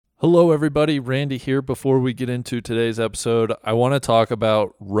Hello, everybody. Randy here. Before we get into today's episode, I want to talk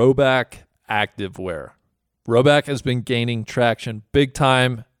about Rhoback Activewear. Rhoback has been gaining traction big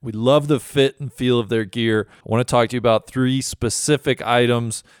time. We love the fit and feel of their gear. I want to talk to you about three specific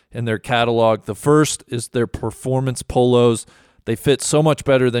items in their catalog. The first is their performance polos. They fit so much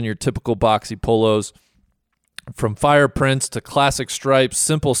better than your typical boxy polos. From fire prints to classic stripes,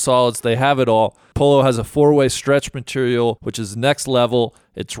 simple solids, they have it all. Polo has a four-way stretch material, which is next level.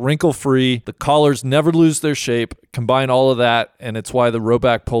 It's wrinkle-free. The collars never lose their shape. Combine all of that, and it's why the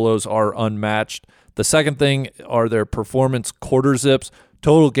Rhoback polos are unmatched. The second thing are their performance quarter zips.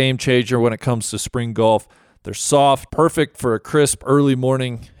 Total game changer when it comes to spring golf. They're soft, perfect for a crisp early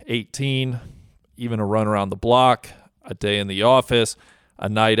morning 18, even a run around the block, a day in the office, a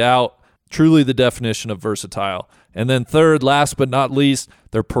night out. Truly the definition of versatile. And then third, last but not least,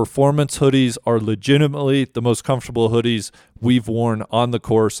 their performance hoodies are legitimately the most comfortable hoodies we've worn on the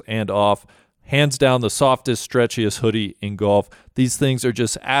course and off. Hands down the softest, stretchiest hoodie in golf. These things are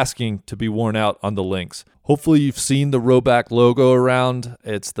just asking to be worn out on the links. Hopefully you've seen the Rhoback logo around.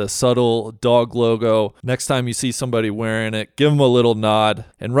 It's the subtle dog logo. Next time you see somebody wearing it, give them a little nod.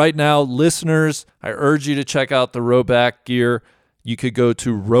 And right now, listeners, I urge you to check out the Rhoback gear. You could go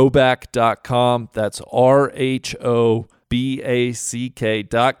to rhoback.com. That's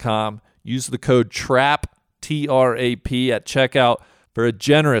RHOBACK.com. Use the code TRAP, T-R-A-P, at checkout for a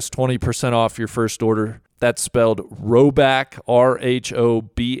generous 20% off your first order. That's spelled Rhoback,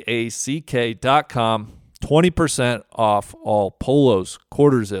 RHOBACK.com. 20% off all polos,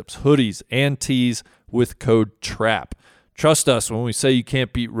 quarter zips, hoodies, and tees with code TRAP. Trust us when we say you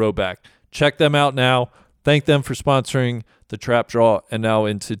can't beat Rhoback. Check them out now. Thank them for sponsoring the Trap Draw, and now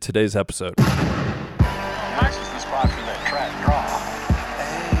into today's episode. Nice is the spot for that trap draw.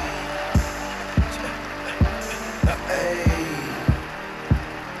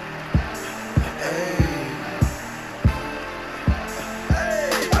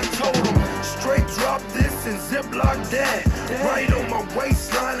 I told him, straight drop this and ziplock that. Right on my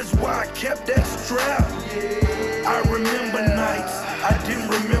waistline is why I kept that strap. I remember nights, I didn't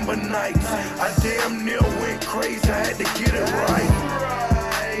remember nights. I damn near went crazy, I had to get it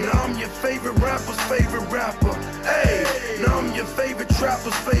right. Now I'm your favorite rapper's favorite rapper. Hey, now I'm your favorite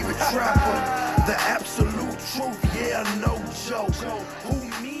trapper's favorite trapper. The absolute truth, yeah, no joke. Who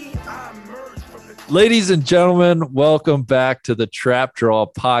me, I emerged from the... Ladies and gentlemen, welcome back to the Trap Draw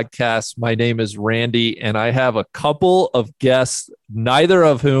podcast. My name is Randy, and I have a couple of guests, neither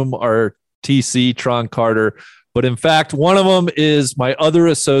of whom are TC, Tron Carter. But in fact, one of them is my other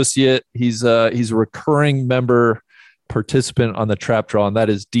associate. He's a recurring member participant on the Trap Draw, and that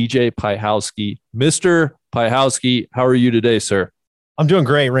is DJ Pyhowski. Mr. Pyhowski, how are you today, sir? I'm doing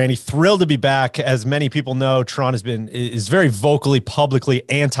great, Randy. Thrilled to be back. As many people know, Tron is very vocally, publicly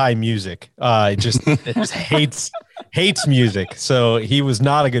anti-music. It just hates music. So he was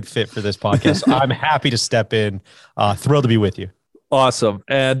not a good fit for this podcast. So I'm happy to step in. Thrilled to be with you. Awesome.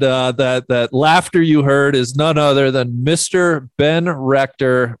 And that laughter you heard is none other than Mr. Ben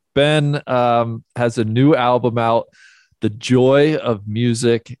Rector. Ben has a new album out, The Joy of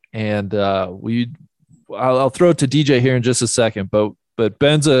Music. And I'll throw it to DJ here in just a second, but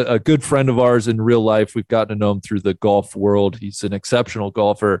Ben's a good friend of ours in real life. We've gotten to know him through the golf world. He's an exceptional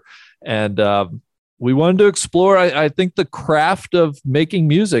golfer. And we wanted to explore, I think, the craft of making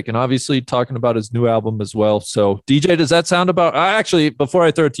music and obviously talking about his new album as well. So, DJ, does that sound about... Actually, before I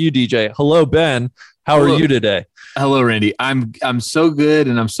throw it to you, DJ, hello, Ben. How are you today? Hello, Randy. I'm so good,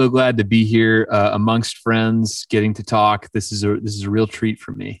 and I'm so glad to be here amongst friends, getting to talk. This is a real treat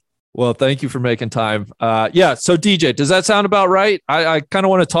for me. Well, thank you for making time. So, DJ, does that sound about right? I kind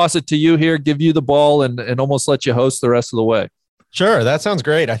of want to toss it to you here, give you the ball, and almost let you host the rest of the way. Sure, that sounds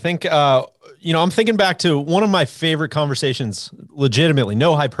great. I think, I'm thinking back to one of my favorite conversations, legitimately,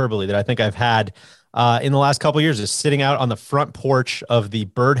 no hyperbole, that I think I've had in the last couple of years is sitting out on the front porch of the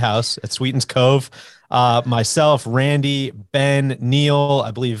Birdhouse at Sweetens Cove. Myself, Randy, Ben, Neil,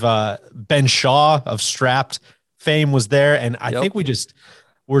 I believe Ben Shaw of Strapped fame was there. And I think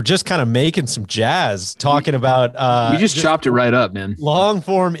we're just kind of making some jazz, talking about... we just chopped it right up, man. Long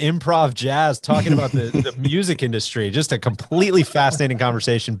form improv jazz, talking about the music industry. Just a completely fascinating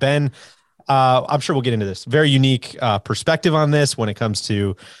conversation. Ben, I'm sure we'll get into this. Very unique perspective on this when it comes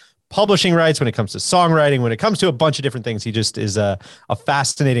to publishing rights, when it comes to songwriting, when it comes to a bunch of different things. He just is a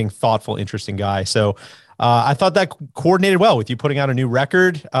fascinating, thoughtful, interesting guy. So I thought that coordinated well with you putting out a new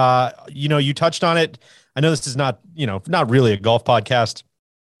record. You touched on it. I know this is not really a golf podcast.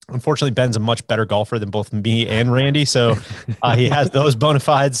 Unfortunately, Ben's a much better golfer than both me and Randy, so he has those bona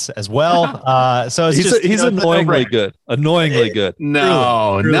fides as well. So it's he's annoyingly good. Annoyingly good.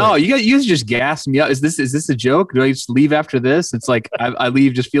 No, Truly. no, you guys just gas me up. Is this a joke? Do I just leave after this? It's like I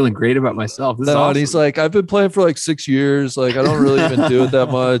leave just feeling great about myself. This is awesome. And he's like, I've been playing for like 6 years. Like, I don't really even do it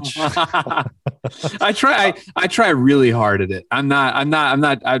that much. I try really hard at it. I don't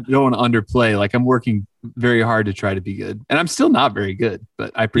want to underplay. Like, I'm working very hard to try to be good, and I'm still not very good,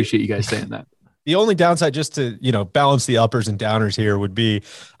 but I appreciate you guys saying that. The only downside, just to balance the uppers and downers here, would be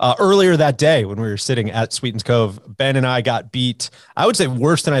earlier that day when we were sitting at Sweetens Cove, Ben and I got beat. I would say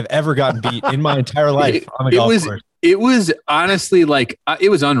worse than I've ever gotten beat in my entire life on the golf course. It was honestly like it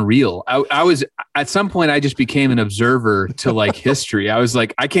was unreal. I was at some point I just became an observer to like history. I was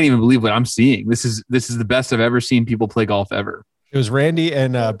like, I can't even believe what I'm seeing. This is the best I've ever seen people play golf ever. It was Randy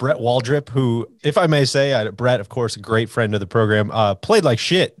and Brett Waldrip, who, if I may say, Brett, of course, a great friend of the program, played like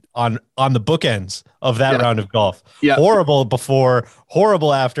shit on the bookends of that round of golf. Yeah. Horrible before,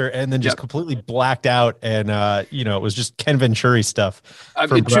 horrible after, and then just completely blacked out. And, it was just Ken Venturi stuff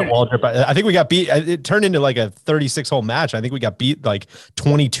from Brett Waldrip. I think we got beat. It turned into like a 36-hole match. I think we got beat like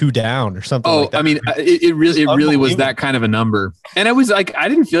 22 down or something like that. I mean, it really was that kind of a number. And it was like, I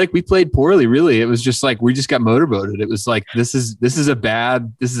didn't feel like we played poorly, really. It was just like, we just got motorboated. It was like, this is a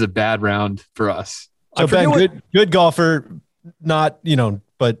bad round for us. So Ben, good golfer, not,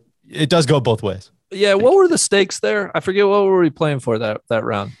 but it does go both ways. Yeah. What were the stakes there? I forget, what were we playing for that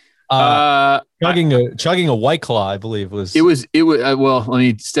round? Chugging a White Claw, I believe was. It was. Well, let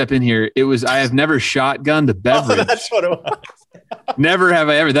me step in here. It was. I have never shotgunned a beverage. Oh, that's what it was. Never have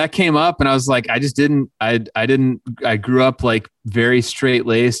I ever. That came up, and I was like, I just didn't. I grew up like very straight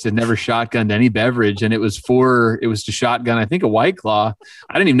laced and never shotgunned any beverage, and it was to shotgun. I think a White Claw.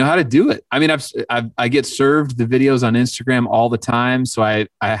 I didn't even know how to do it. I mean, I get served the videos on Instagram all the time, so I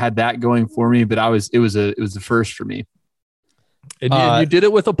had that going for me. But it was the first for me. And you did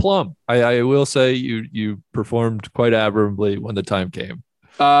it with a plum. I will say you performed quite admirably when the time came.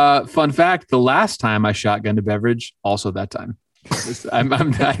 Fun fact: the last time I shotgunned a beverage, also that time.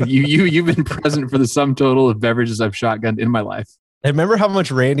 You've been present for the sum total of beverages I've shotgunned in my life. I remember how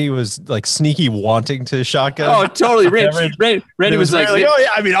much Randy was like sneaky wanting to shotgun. Oh, totally. Randy was like, oh yeah,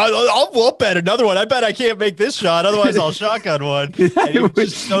 I mean, I'll bet another one. I bet I can't make this shot, otherwise I'll shotgun one. And he was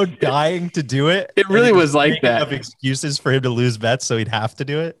just so dying to do it. It really was like that. Up excuses for him to lose bets, so he'd have to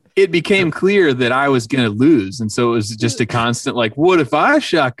do it. It became clear that I was going to lose, and so it was just a constant like, what if I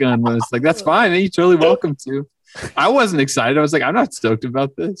shotgun one? It's like, that's fine, man. You're totally welcome to. I wasn't excited. I was like, I'm not stoked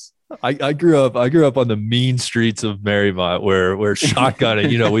about this. I grew up on the mean streets of Marymount where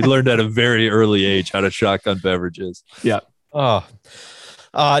shotgunning, we learned at a very early age how to shotgun beverages. Yeah.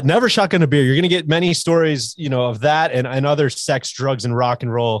 Never shotgun a beer. You're going to get many stories, of that and other sex, drugs, and rock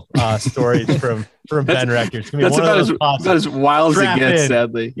and roll stories from Ben Rector. It's going to be about as wild as it gets,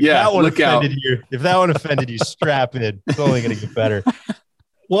 sadly. Yeah. If that one offended you, strap in. It's only going to get better.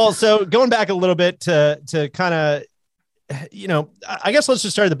 Well, so going back a little bit to kind of, I guess let's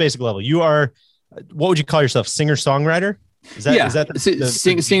just start at the basic level. You are, what would you call yourself? Singer-songwriter? Is that the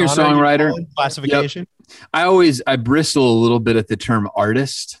singer-songwriter classification? Yep. I bristle a little bit at the term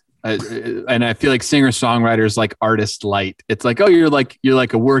artist. And I feel like singer-songwriter is like artist light. It's like, oh, you're like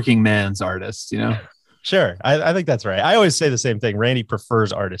a working man's artist, Sure. I think that's right. I always say the same thing. Randy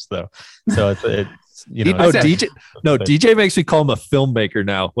prefers artists though. So it's DJ makes me call him a filmmaker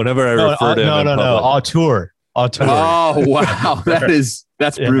now whenever I refer to him. No. Auteur. Oh, wow.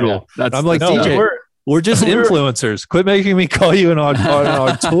 That's brutal. I'm like, DJ, we're just influencers. Quit making me call you an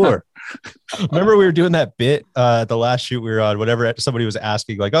auteur. Remember we were doing that bit the last shoot we were on, whatever somebody was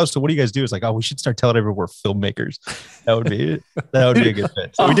asking, like, oh, so what do you guys do? It's like, oh, we should start telling everyone we're filmmakers. That would be a good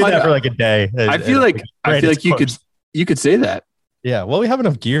bit. So we did that for like a day. I feel like you could say that. Yeah. Well, we have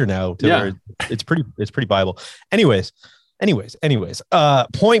enough gear now where it's pretty Bible. Anyways,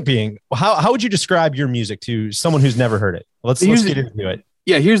 point being, how would you describe your music to someone who's never heard it? Let's get into it.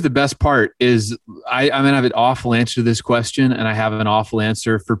 Yeah, here's the best part is I'm going to have an awful answer to this question, and I have an awful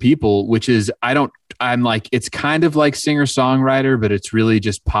answer for people, which is I'm like, it's kind of like singer-songwriter, but it's really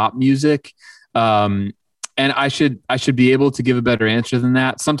just pop music. And I should be able to give a better answer than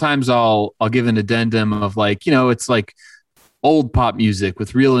that. Sometimes I'll give an addendum of like, it's like old pop music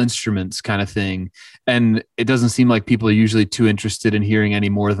with real instruments kind of thing. And it doesn't seem like people are usually too interested in hearing any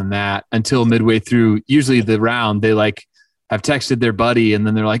more than that until midway through, usually the round, they like have texted their buddy and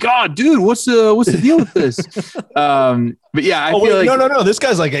then they're like, oh dude, what's the deal with this? But yeah, I feel like no. This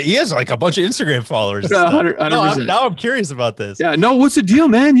guy's like, he has like a bunch of Instagram followers. 100%. Now I'm curious about this. Yeah. No, what's the deal,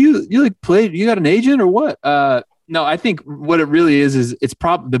 man? You like played, you got an agent or what? No, I think what it really is it's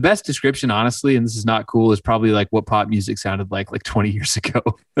the best description, honestly, and this is not cool, is probably like what pop music sounded like 20 years ago.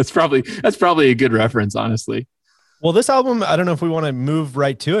 That's probably a good reference, honestly. Well, this album, I don't know if we want to move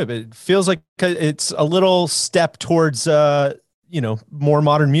right to it, but it feels like it's a little step towards, more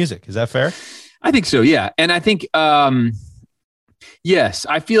modern music. Is that fair? I think so, yeah. And I think, yes,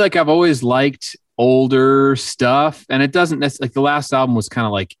 I feel like I've always liked older stuff, and it doesn't like the last album was kind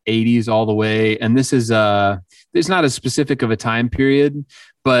of like 80s all the way, and this is it's not as specific of a time period,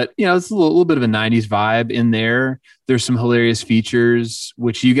 but it's a little bit of a 90s vibe in there. There's some hilarious features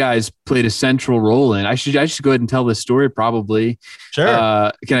which you guys played a central role in. I should go ahead and tell this story, probably.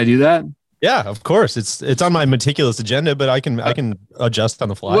 Sure. Can I do that? Yeah, of course. It's on my meticulous agenda, but I can adjust on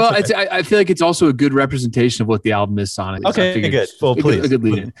the fly. Well, okay. I feel like it's also a good representation of what the album is sonically. Okay, good. Well, please. A good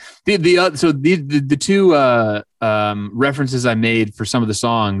lead in. So the two references I made for some of the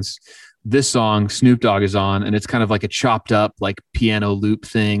songs, this song Snoop Dogg is on, and it's kind of like a chopped up like piano loop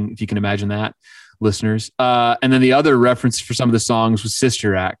thing, if you can imagine that, listeners. And then the other reference for some of the songs was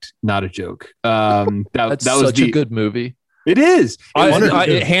Sister Act, not a joke. That's that was such a good movie. It is.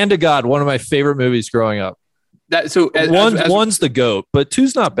 Hand to God, one of my favorite movies growing up. One's the GOAT, but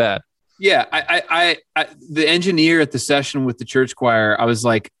two's not bad. Yeah, I the engineer at the session with the church choir, I was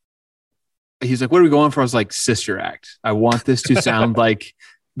like, he's like, "What are we going for?" I was like, "Sister Act." I want this to sound like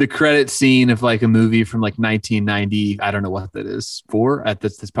the credit scene of like a movie from like 1990. I don't know what that is for.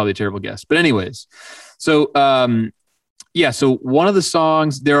 That's probably a terrible guess. But anyways, so so one of the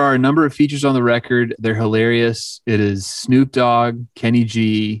songs, there are a number of features on the record. They're hilarious. It is Snoop Dogg, Kenny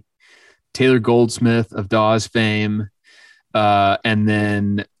G, Taylor Goldsmith of Dawes fame, and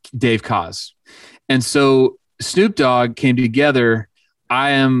then Dave Koz. And so Snoop Dogg came together.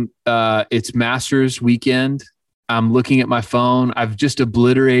 It's Masters weekend. I'm looking at my phone. I've just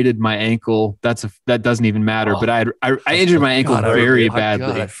obliterated my ankle. That doesn't even matter. But I injured my ankle very badly.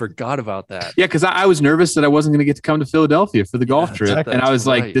 God, I forgot about that. Yeah, because I was nervous that I wasn't going to get to come to Philadelphia for the golf trip, exactly. And I was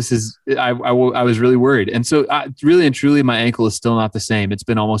like, "This is." I was really worried, and so really and truly, my ankle is still not the same. It's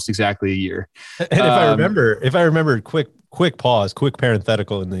been almost exactly a year. And if I remember, quick pause, quick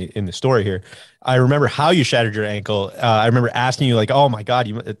parenthetical in the story here. I remember how you shattered your ankle. I remember asking you like, "Oh my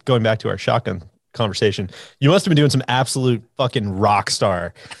God," going back to our shotgun conversation, you must have been doing some absolute fucking rock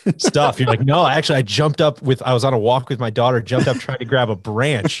star stuff. You're like, "No, actually I was on a walk with my daughter, jumped up trying to grab a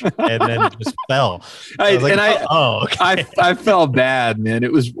branch and then it just fell." I felt bad, man.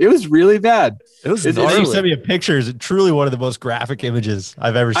 It was really bad. You sent me a picture. It's truly one of the most graphic images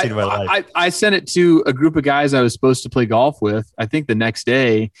I've ever seen in my life. I sent it to a group of guys I was supposed to play golf with, I think the next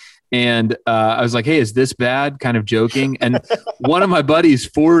day. And I was like, "Hey, is this bad?" Kind of joking. And one of my buddies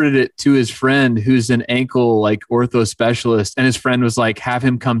forwarded it to his friend who's an ankle like ortho specialist. And his friend was like, "Have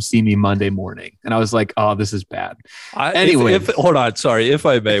him come see me Monday morning." And I was like, "Oh, this is bad." Anyway, hold on. Sorry, if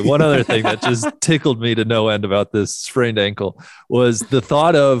I may. One other thing that just tickled me to no end about this sprained ankle was the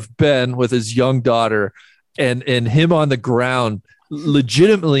thought of Ben with his young daughter and him on the ground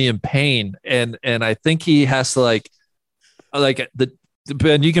legitimately in pain. And I think he has to like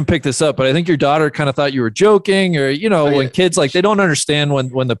Ben, you can pick this up, but I think your daughter kind of thought you were joking, or when kids like they don't understand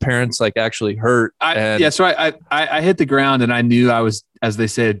when the parents like actually hurt. So I hit the ground and I knew I was, as they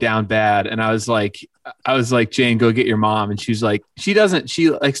say, down bad, and I was like, "Jane, go get your mom." And she's like, she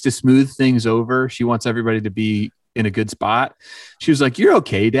likes to smooth things over. She wants everybody to be in a good spot. She was like, "You're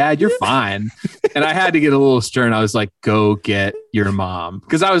okay, Dad. You're fine." And I had to get a little stern. I was like, "Go get your mom,"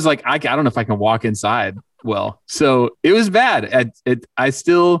 because I was like, I don't know if I can walk inside. Well, so it was bad.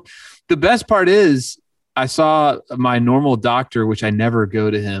 The best part is I saw my normal doctor, which I never go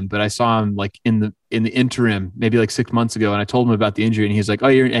to him, but I saw him like in the interim, maybe like 6 months ago. And I told him about the injury and he's like, "Oh,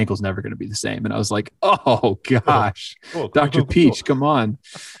 your ankle's never going to be the same." And I was like, "Oh gosh, cool. Dr. Peach, come on."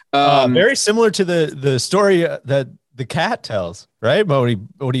 Very similar to the story that the cat tells, right? But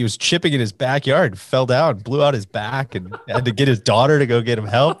when he was chipping in his backyard, fell down, blew out his back and had to get his daughter to go get him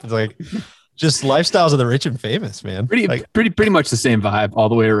help. It's like, just lifestyles of the rich and famous, man. Pretty much the same vibe all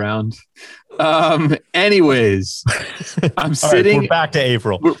the way around. Anyways, I'm sitting. Right, we're back to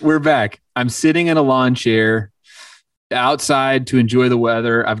April. We're back. I'm sitting in a lawn chair outside to enjoy the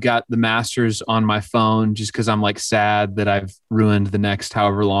weather. I've got the Masters on my phone just because I'm like sad that I've ruined the next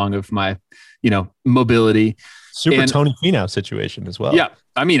however long of my, mobility. Super Tony Finau situation as well. Yeah,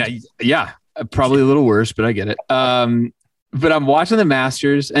 I mean, probably a little worse, but I get it. But I'm watching the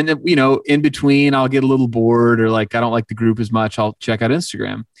Masters and, in between I'll get a little bored or like, I don't like the group as much. I'll check out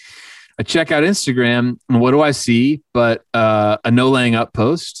Instagram. I check out Instagram and what do I see but a no laying up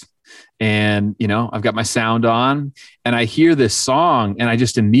post and I've got my sound on, and I hear this song, and I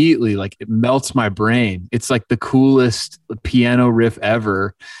just immediately, like, it melts my brain. It's like the coolest piano riff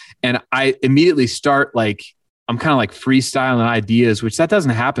ever, and I immediately start, like, I'm kind of like freestyling ideas, which that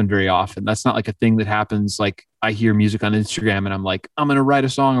doesn't happen very often. That's not like a thing that happens. Like, I hear music on Instagram and I'm like, I'm going to write a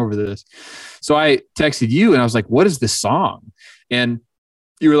song over this. So I texted you and I was like, what is this song? And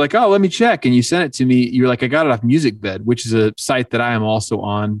you were like, oh, let me check. And you sent it to me. You were like, I got it off MusicBed, which is a site that I am also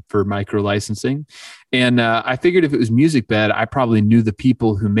on for micro licensing. And I figured if it was MusicBed, I probably knew the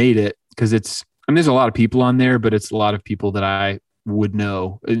people who made it, because there's a lot of people on there, but it's a lot of people that I would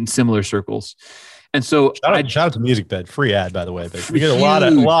know in similar circles. And so shout out to MusicBed, free ad, by the way. But we get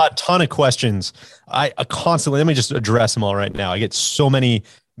a ton of questions. I constantly, let me just address them all right now. I get so many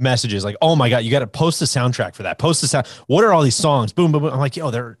messages like, oh my God, you got to post a soundtrack for that. Post the sound. What are all these songs? Boom, boom, boom. I'm like,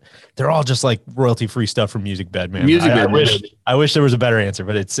 yo, they're all just like royalty free stuff from MusicBed, man. I wish there was a better answer,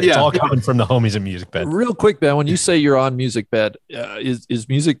 but it's all coming from the homies at MusicBed. Real quick, Ben, when you say you're on MusicBed, is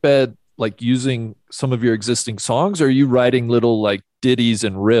MusicBed like using some of your existing songs, or are you writing little like ditties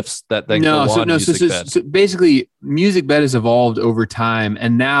and riffs that go on MusicBed? So basically, MusicBed has evolved over time,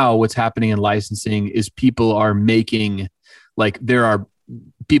 and now what's happening in licensing is people are making, like,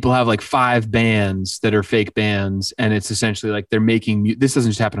 people have like 5 bands that are fake bands, and it's essentially like they're making. This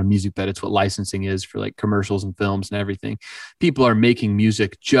doesn't just happen on MusicBed; it's what licensing is for like commercials and films and everything. People are making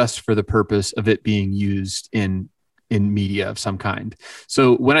music just for the purpose of it being used in media of some kind.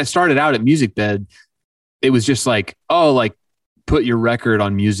 So when I started out at MusicBed, it was just like, oh, like, put your record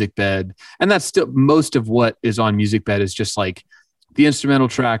on MusicBed. And that's still most of what is on MusicBed is just like the instrumental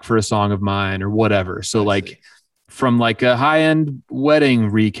track for a song of mine or whatever. So like from like a high-end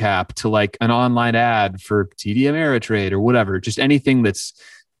wedding recap to like an online ad for TD Ameritrade or whatever, just anything that's,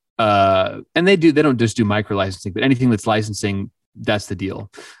 and they don't just do micro licensing, but anything that's licensing, that's the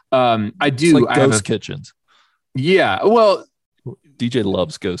deal. It's like Ghost Kitchens. Yeah. Well, DJ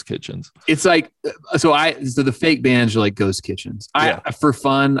loves Ghost Kitchens. It's like, so the fake bands are like Ghost Kitchens. For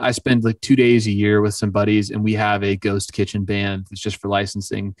fun, I spend like 2 days a year with some buddies, and we have a Ghost Kitchen band that's just for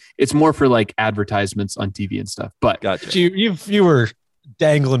licensing. It's more for like advertisements on TV and stuff. But gotcha. You were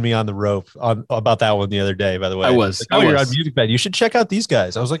dangling me on the rope about that one the other day, by the way. I was. Like, you're on MusicBed. You should check out these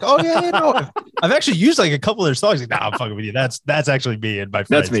guys. I was like, oh yeah, no. I've actually used like a couple of their songs. Like, nah, I'm fucking with you. That's actually me and my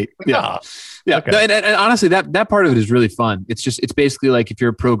friends. That's me. Yeah. Yeah. Okay. No, and honestly, that part of it is really fun. It's basically like if you're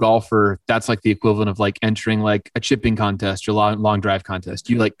a pro golfer, that's like the equivalent of like entering like a chipping contest or long drive contest.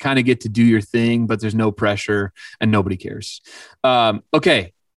 You like kind of get to do your thing, but there's no pressure and nobody cares.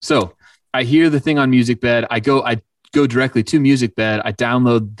 Okay. So I hear the thing on MusicBed. I go directly to MusicBed. I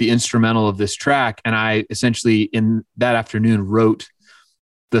download the instrumental of this track, and I essentially in that afternoon wrote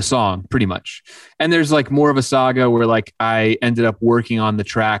the song pretty much. And there's like more of a saga where like I ended up working on the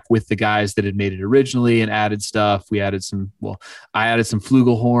track with the guys that had made it originally and added stuff. I added some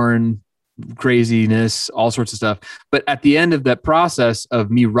flugelhorn craziness, all sorts of stuff. But at the end of that process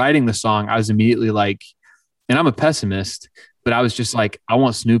of me writing the song, I was immediately like, and I'm a pessimist, but I was just like, I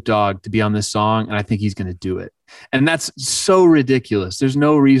want Snoop Dogg to be on this song, and I think he's going to do it. And that's so ridiculous. There's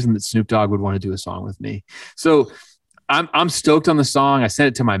no reason that Snoop Dogg would want to do a song with me. So I'm stoked on the song. I sent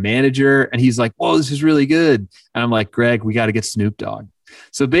it to my manager, and he's like, whoa, this is really good. And I'm like, Greg, we got to get Snoop Dogg.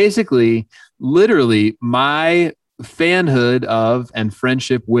 So basically, literally, my fanhood of and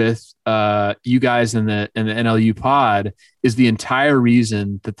friendship with you guys in the NLU pod is the entire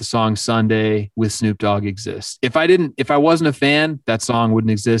reason that the song Sunday with Snoop Dogg exists. If I wasn't a fan, that song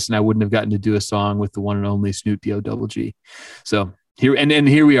wouldn't exist, and I wouldn't have gotten to do a song with the one and only Snoop D-O-double-G. So here and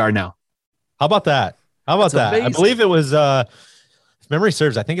here we are now. How about that? That's amazing. I believe it was if memory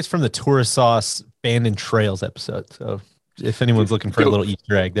serves, I think it's from the Tourist Sauce Band and Trails episode. So if anyone's looking for a little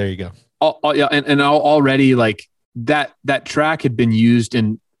Easter egg, there you go. Yeah, and already like that track had been used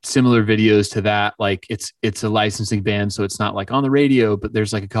in similar videos to that. Like it's a licensing band, so it's not like on the radio, but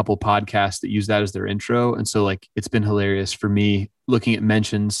there's like a couple podcasts that use that as their intro. And so like it's been hilarious for me looking at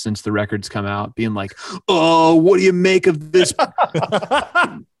mentions since the record's come out, being like, oh, what do you make of this?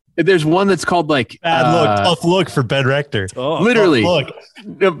 There's one that's called like tough look for Ben Rector. Literally,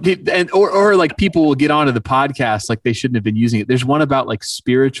 or like people will get onto the podcast like they shouldn't have been using it. There's one about like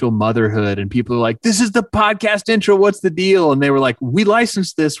spiritual motherhood, and people are like, "This is the podcast intro. What's the deal?" And they were like, "We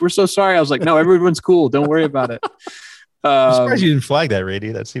licensed this. We're so sorry." I was like, "No, everyone's cool. Don't worry about it." I'm surprised you didn't flag that,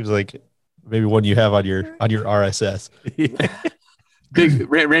 Rady. That seems like maybe one you have on your RSS.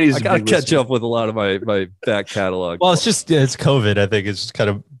 Randy's I gotta catch up with a lot of my back catalog. Well, it's COVID. I think it's just kind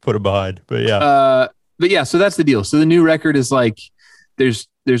of put it behind, but yeah. So that's the deal. So the new record is like there's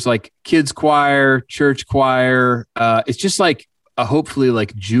like kids choir, church choir. It's just like a hopefully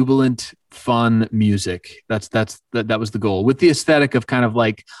like jubilant fun music. That was the goal, with the aesthetic of kind of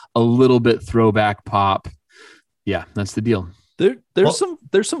like a little bit throwback pop. Yeah, that's the deal. There's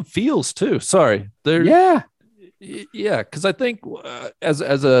some feels too. Sorry. Yeah. Yeah, because I think as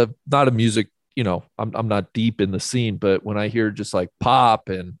a not a music, I'm not deep in the scene, but when I hear just like pop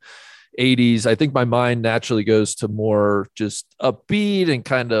and 80s, I think my mind naturally goes to more just upbeat and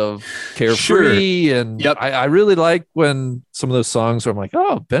kind of carefree. Sure. And yep. I really like when some of those songs where I'm like,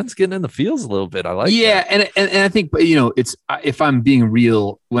 oh, Ben's getting in the feels a little bit. I like that. And I think, it's, if I'm being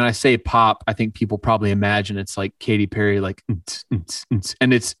real, when I say pop, I think people probably imagine it's like Katy Perry, like,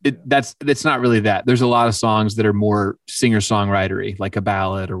 and it's not really that. There's a lot of songs that are more singer-songwritery, like a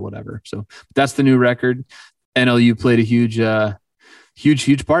ballad or whatever. So that's the new record. NLU played a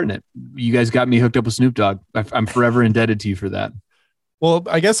huge part in it. You guys got me hooked up with Snoop Dogg. I'm forever indebted to you for that. Well,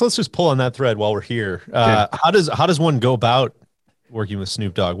 I guess let's just pull on that thread while we're here. How does one go about working with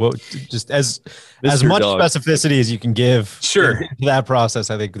Snoop Dogg? Well, just as much specificity as you can give. Sure. To that process,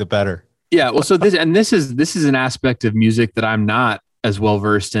 I think the better. Yeah. Well, so this is an aspect of music that I'm not as well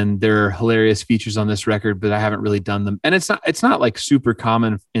versed in. There are hilarious features on this record, but I haven't really done them. And it's not like super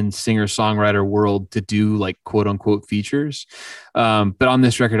common in singer-songwriter world to do like quote unquote features. But on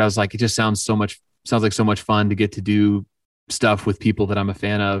this record, I was like, it just sounds like so much fun to get to do stuff with people that I'm a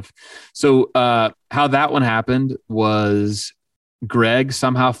fan of. So how that one happened was Greg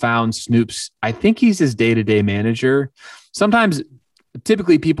somehow found Snoop's, I think he's his day-to-day manager. Sometimes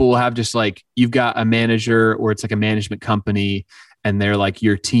typically people will have just like, you've got a manager or it's like a management company and they're like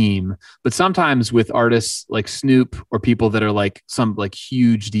your team. But sometimes with artists like Snoop or people that are like some like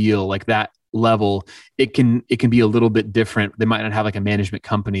huge deal, like that level, it can be a little bit different. They might not have like a management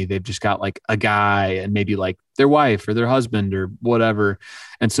company. They've just got like a guy and maybe like their wife or their husband or whatever.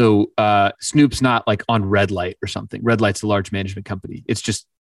 And so Snoop's not like on Red Light or something. Red Light's a large management company.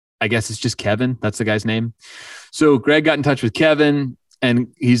 I guess it's just Kevin. That's the guy's name. So Greg got in touch with Kevin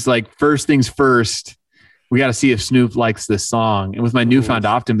and he's like, first things first, we got to see if Snoop likes this song. And with my newfound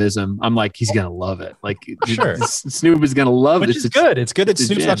optimism, I'm like, he's going to love it. Like, sure. Snoop is going to love it. Which is good. It's good that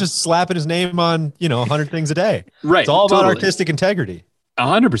Snoop's not just slapping his name on, 100 things a day. Right. It's all about artistic integrity.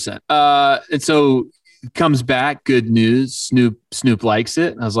 100%. And so it comes back, good news. Snoop likes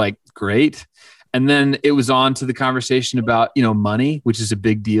it. And I was like, great. And then it was on to the conversation about, money, which is a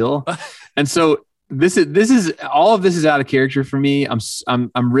big deal. And so this is all of this is out of character for me.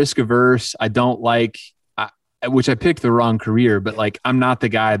 I'm risk averse. I don't like, which I picked the wrong career, but like, I'm not the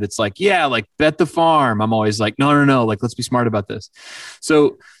guy that's like, yeah, like bet the farm. I'm always like, no. Like, let's be smart about this.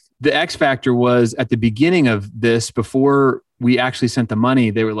 So the X factor was at the beginning of this, before we actually sent the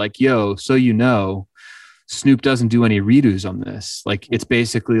money, they were like, yo, so, Snoop doesn't do any redos on this. Like, it's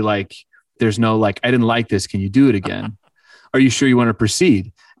basically like, there's no, like, I didn't like this. Can you do it again? Are you sure you want to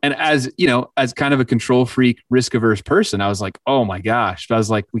proceed? And as kind of a control freak, risk averse person, I was like, oh my gosh. But I was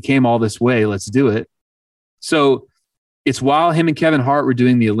like, we came all this way. Let's do it. So it's while him and Kevin Hart were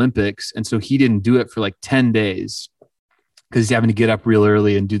doing the Olympics. And so he didn't do it for like 10 days because he's having to get up real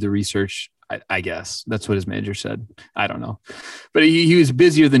early and do the research. I guess that's what his manager said. I don't know, but he was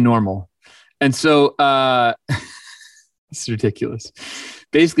busier than normal. And so it's ridiculous.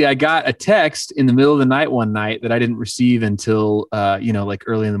 Basically, I got a text in the middle of the night one night that I didn't receive until, like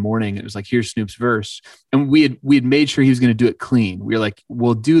early in the morning. It was like, here's Snoop's verse. And we had made sure he was going to do it clean. We were like,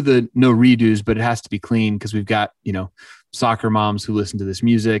 we'll do the no redos, but it has to be clean because we've got, soccer moms who listen to this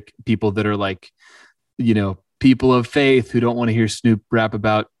music, people that are like, people of faith who don't want to hear Snoop rap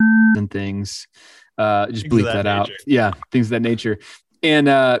about and things. Just bleep that out. Yeah, things of that nature.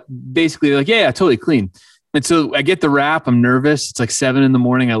 And basically like, yeah, totally clean. And so I get the rap. I'm nervous. It's like 7 a.m.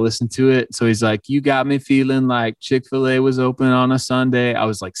 I listen to it. So he's like, you got me feeling like Chick-fil-A was open on a Sunday. I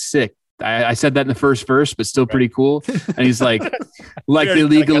was like sick. I said that in the first verse, but still pretty cool. And he's like, like they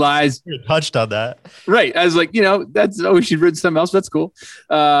legalized. Touched on that. Right. I was like, we should read something else. That's cool.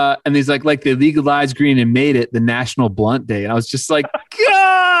 And he's like they legalized green and made it the National Blunt Day. And I was just like,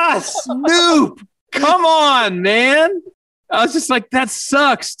 God, Snoop, come on, man. I was just like, that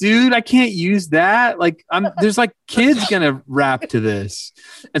sucks, dude. I can't use that. Like, there's like kids gonna rap to this.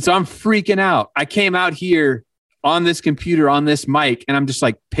 And so I'm freaking out. I came out here on this computer, on this mic, and I'm just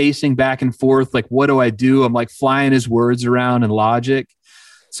like pacing back and forth. Like, what do I do? I'm like flying his words around in Logic.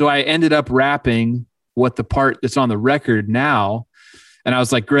 So I ended up rapping what the part that's on the record now. And I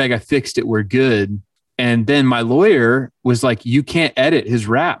was like, Greg, I fixed it. We're good. And then my lawyer was like, you can't edit his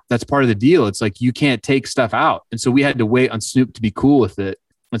rap. That's part of the deal. It's like, you can't take stuff out. And so we had to wait on Snoop to be cool with it.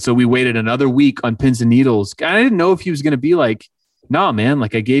 And so we waited another week on Pins and Needles. I didn't know if he was going to be like, nah, man,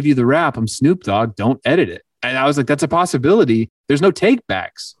 like I gave you the rap. I'm Snoop Dogg. Don't edit it. And I was like, that's a possibility. There's no take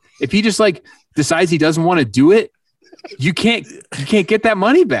backs. If he just like decides he doesn't want to do it, you can't get that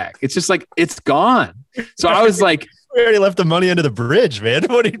money back. It's just like, it's gone. So I was like, we already left the money under the bridge, man.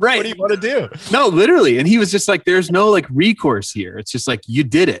 What do you want to do? No, literally. And he was just like, there's no like recourse here. It's just like, you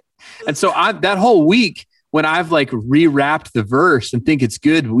did it. And so that whole week when I've like rewrapped the verse and think it's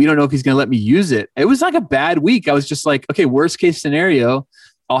good, but we don't know if he's going to let me use it. It was like a bad week. I was just like, okay, worst case scenario,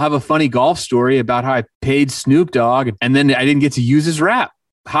 I'll have a funny golf story about how I paid Snoop Dogg and then I didn't get to use his rap.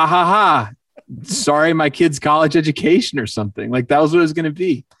 Ha ha ha. Sorry, my kid's college education or something. Like that was what it was going to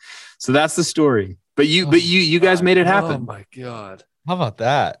be. So that's the story. But you guys made it happen. Oh my God. How about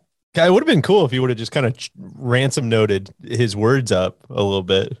that? It would have been cool if you would have just kind of ransom noted his words up a little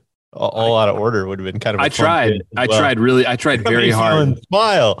bit. All out of order would have been kind of. I tried very hard.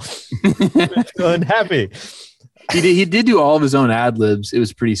 Smile. Unhappy. He did do all of his own ad libs. It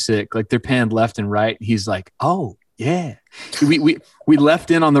was pretty sick. Like they're panned left and right. He's like, oh yeah. We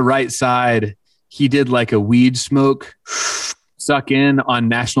left in on the right side. He did like a weed smoke suck in on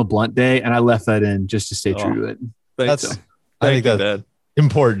National Blunt Day, and I left that in just to stay true to it. I think that's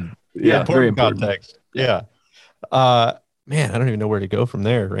important. Yeah, important very important context. Yeah. Man, I don't even know where to go from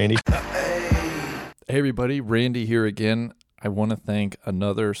there, Randy. Hey everybody, Randy here again. I want to thank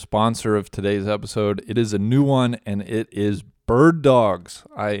another sponsor of today's episode. It is a new one, and it is Bird Dogs.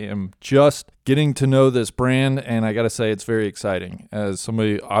 I am just getting to know this brand, and I got to say it's very exciting. As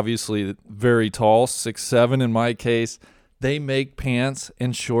somebody obviously very tall, 6'7" in my case, they make pants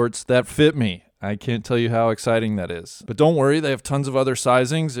and shorts that fit me. I can't tell you how exciting that is. But don't worry, they have tons of other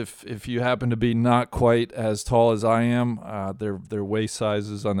sizings. If you happen to be not quite as tall as I am, their waist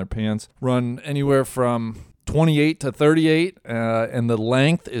sizes on their pants run anywhere from 28 to 38, and the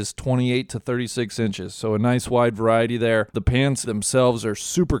length is 28 to 36 inches. So a nice wide variety there. The pants themselves are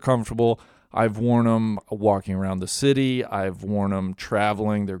super comfortable. I've worn them walking around the city. I've worn them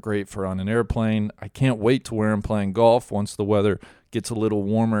traveling. They're great for on an airplane. I can't wait to wear them playing golf once the weather gets a little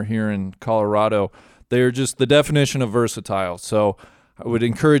warmer here in Colorado. They're just the definition of versatile. So I would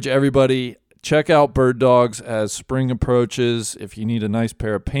encourage everybody, check out Bird Dogs as spring approaches if you need a nice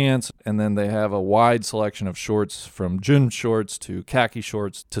pair of pants. And then they have a wide selection of shorts, from gym shorts to khaki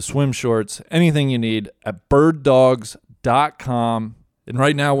shorts to swim shorts, anything you need at birddogs.com. And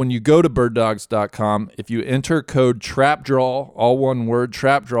right now, when you go to birddogs.com, if you enter code TRAPDRAW, all one word,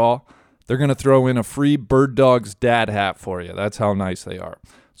 TRAPDRAW, they're going to throw in a free Bird Dogs dad hat for you. That's how nice they are.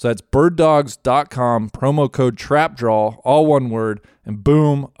 So that's birddogs.com, promo code TRAPDRAW, all one word, and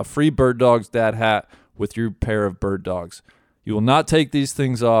boom, a free Bird Dogs dad hat with your pair of Bird Dogs. You will not take these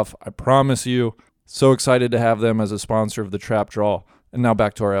things off, I promise you. So excited to have them as a sponsor of the Trap Draw. And now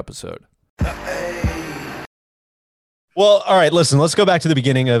back to our episode. Well, all right, listen, let's go back to the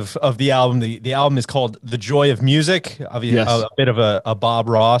beginning of the album. The album is called The Joy of Music. Obviously, Yes. a bit of a Bob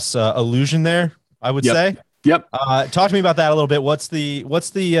Ross allusion there, I would say. Yep. Talk to me about that a little bit. What's the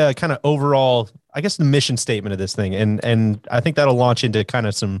kind of overall, I guess, the mission statement of this thing? And I think that'll launch into kind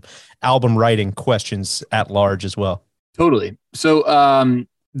of some album writing questions at large as well. Totally. So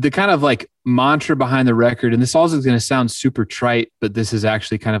the kind of like mantra behind the record, and this also is going to sound super trite, but this is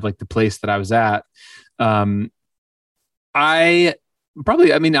actually kind of like the place that I was at. Honestly,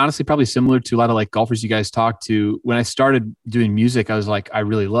 probably similar to a lot of like golfers you guys talk to. When I started doing music, I was like, I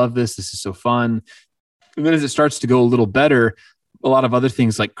really love this. This is so fun. And then as it starts to go a little better, a lot of other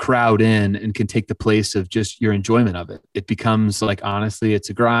things like crowd in and can take the place of just your enjoyment of it. It becomes like, honestly, it's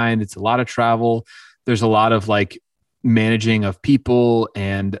a grind. It's a lot of travel. There's a lot of like managing of people,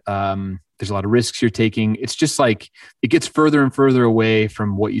 and there's a lot of risks you're taking. It's just like, it gets further and further away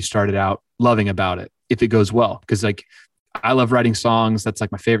from what you started out loving about it, if it goes well. Because like, I love writing songs. That's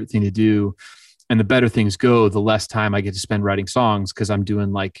like my favorite thing to do. And the better things go, the less time I get to spend writing songs, because I'm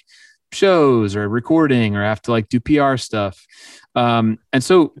doing like shows or recording or have to like do PR stuff. And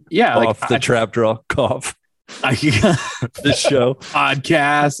so, yeah, Off the Trap Draw, cough. This show,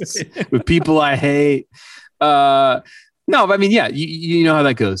 podcasts with people I hate. No, I mean, yeah, you know how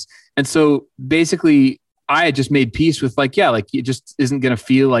that goes. And so basically, I had just made peace with like, yeah, like it just isn't going to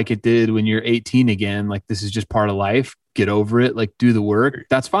feel like it did when you're 18 again. Like, this is just part of life. Get over it. Like, do the work.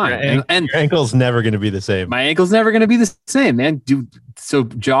 That's fine. And your ankle's never going to be the same. My ankle's never going to be the same, man. So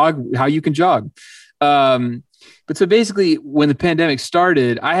jog how you can jog. But so basically, when the pandemic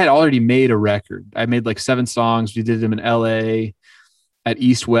started, I had already made a record. I made like 7 songs. We did them in LA at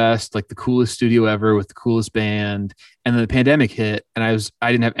East West, like the coolest studio ever with the coolest band. And then the pandemic hit, and I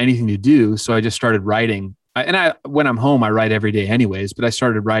didn't have anything to do. So I just started writing. When I'm home, I write every day anyways, but I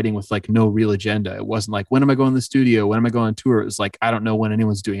started writing with like no real agenda. It wasn't like, when am I going to the studio? When am I going on tour? It was like, I don't know when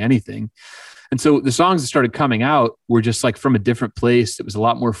anyone's doing anything. And so the songs that started coming out were just like from a different place. It was a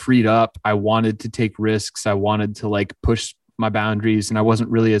lot more freed up. I wanted to take risks. I wanted to like push my boundaries, and I wasn't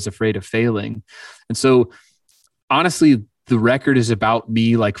really as afraid of failing. And so honestly, the record is about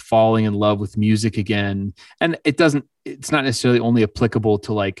me like falling in love with music again. And it's not necessarily only applicable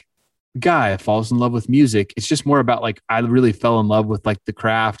to like guy falls in love with music. It's just more about like, I really fell in love with like the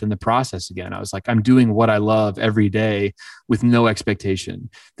craft and the process again. I was like, I'm doing what I love every day with no expectation.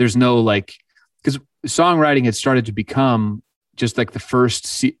 There's no like, because songwriting had started to become just like the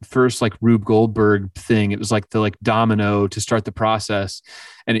first like Rube Goldberg thing. It was like the like domino to start the process.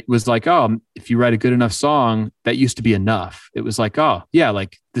 And it was like, oh, if you write a good enough song, that used to be enough. It was like, oh yeah,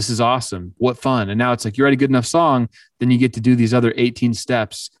 like this is awesome. What fun. And now it's like, you write a good enough song, then you get to do these other 18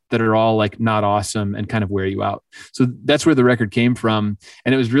 steps that are all like not awesome and kind of wear you out. So that's where the record came from.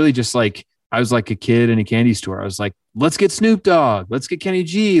 And it was really just like, I was like a kid in a candy store. I was like, let's get Snoop Dogg, let's get Kenny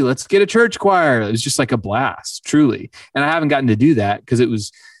G, let's get a church choir. It was just like a blast, truly. And I haven't gotten to do that because it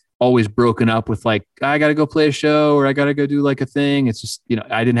was always broken up with like, I got to go play a show or I got to go do like a thing. It's just,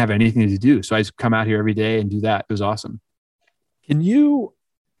 I didn't have anything to do. So I just come out here every day and do that. It was awesome. Can you,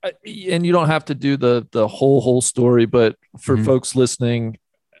 and you don't have to do the whole story, but for folks listening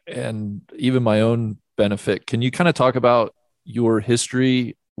and even my own benefit, can you kind of talk about your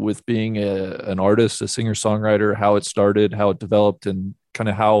history with being an artist, a singer-songwriter, how it started, how it developed, and kind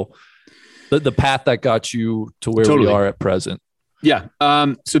of how the path that got you to where we are at present? Yeah.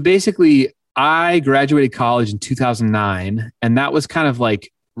 So basically, I graduated college in 2009, and that was kind of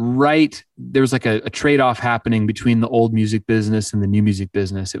like there was like a trade-off happening between the old music business and the new music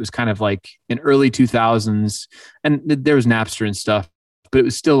business. It was kind of like in early 2000s, and there was Napster and stuff, but it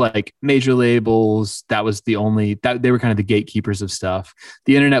was still like major labels. That was they were kind of the gatekeepers of stuff.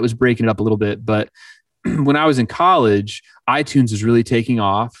 The internet was breaking it up a little bit, but when I was in college, iTunes was really taking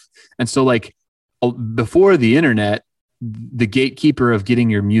off. And so like before the internet, the gatekeeper of getting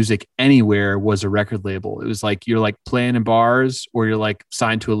your music anywhere was a record label. It was like, you're like playing in bars, or you're like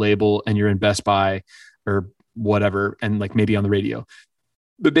signed to a label and you're in Best Buy or whatever. And like maybe on the radio.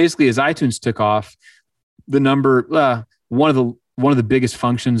 But basically as iTunes took off, the number, one of the biggest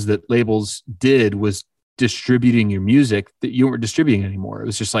functions that labels did was distributing your music that you weren't distributing anymore. It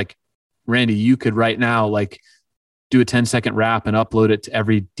was just like, Randy, you could right now like do a 10-second rap and upload it to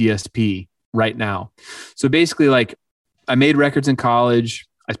every DSP right now. So basically like I made records in college.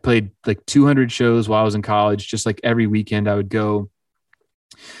 I played like 200 shows while I was in college. Just like every weekend I would go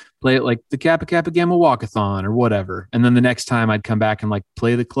play at like the Kappa Kappa Gamma Walkathon or whatever. And then the next time I'd come back and like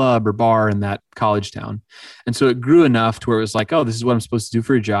play the club or bar in that college town. And so it grew enough to where it was like, oh, this is what I'm supposed to do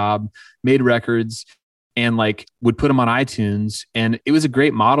for a job, made records and like would put them on iTunes. And it was a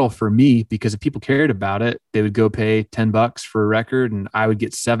great model for me because if people cared about it, they would go pay $10 for a record and I would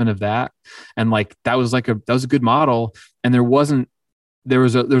get 7 of that. And like, that was a good model. And there was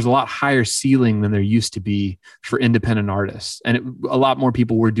a lot higher ceiling than there used to be for independent artists. And a lot more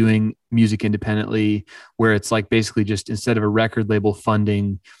people were doing music independently, where it's like basically just instead of a record label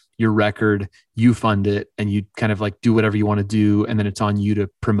funding your record, you fund it and you kind of like do whatever you want to do. And then it's on you to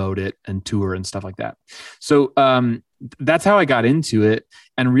promote it and tour and stuff like that. So that's how I got into it.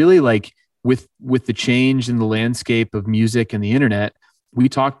 And really like with the change in the landscape of music and the internet, we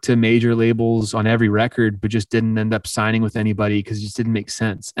talked to major labels on every record, but just didn't end up signing with anybody because it just didn't make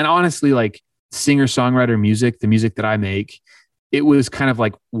sense. And honestly, like singer-songwriter music, the music that I make, it was kind of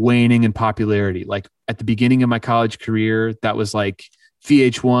like waning in popularity. Like at the beginning of my college career, that was like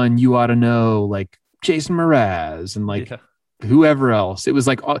VH1, You Ought to Know, like Jason Mraz and like whoever else. It was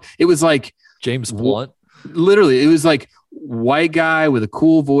like James Blunt. Literally, it was like white guy with a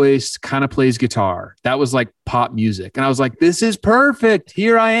cool voice, kind of plays guitar. That was like pop music. And I was like, this is perfect.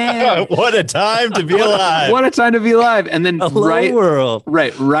 Here I am. What a time to be alive. What a time to be alive. And then world.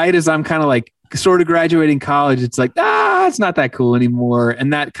 Right as I'm kind of like sort of graduating college, it's like, it's not that cool anymore.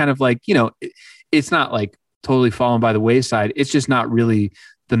 And that kind of like, it's not like totally fallen by the wayside. It's just not really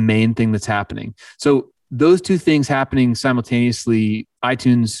the main thing that's happening. So those two things happening simultaneously,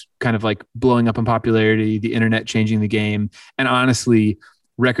 iTunes kind of like blowing up in popularity, the internet changing the game, and honestly,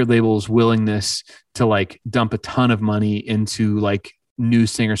 record labels' willingness to like dump a ton of money into like new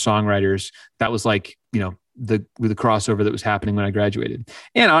singer-songwriters. That was like, the crossover that was happening when I graduated.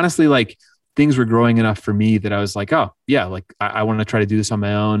 And honestly, like things were growing enough for me that I was like, oh yeah, like I want to try to do this on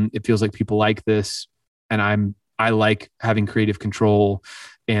my own. It feels like people like this. And I like having creative control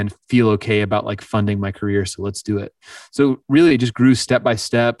and feel okay about like funding my career. So let's do it. So really it just grew step by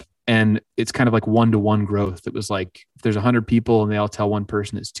step, and it's kind of like one-to-one growth. It was like, if there's 100 people and they all tell one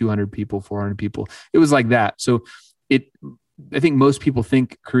person, it's 200 people, 400 people. It was like that. So I think most people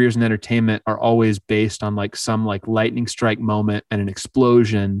think careers in entertainment are always based on like some like lightning strike moment and an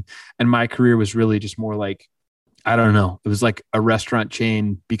explosion. And my career was really just more like, I don't know. It was like a restaurant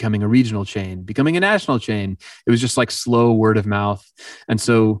chain becoming a regional chain, becoming a national chain. It was just like slow word of mouth. And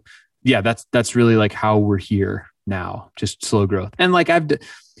so, yeah, that's really like how we're here now, just slow growth. And like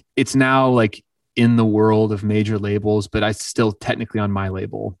it's now like in the world of major labels, but I still technically on my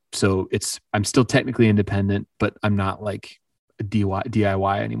label. So I'm still technically independent, but I'm not like a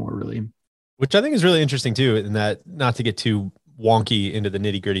DIY anymore, really. Which I think is really interesting too, in that, not to get too wonky into the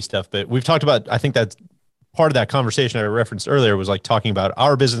nitty gritty stuff, but we've talked about, I think that's part of that conversation I referenced earlier was like talking about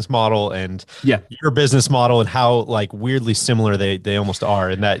our business model and your business model and how like weirdly similar they almost are.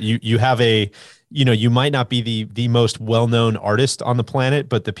 And that you have you might not be the most well-known artist on the planet,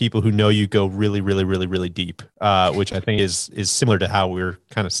 but the people who know you go really, really, really, really deep, which I think is similar to how we're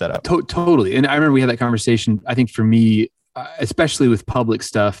kind of set up. Totally. And I remember we had that conversation. I think for me, especially with public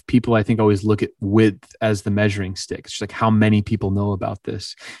stuff, people I think always look at width as the measuring stick. It's just like how many people know about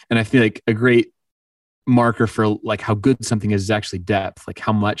this. And I feel like a great marker for like how good something is actually depth, like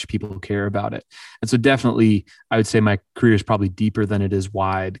how much people care about it. And so definitely I would say my career is probably deeper than it is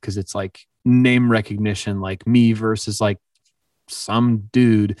wide, because it's like name recognition, like me versus like some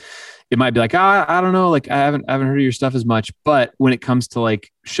dude. It might be like, I don't know, like I haven't heard of your stuff as much. But when it comes to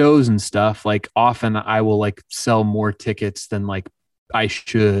like shows and stuff, like often I will like sell more tickets than like I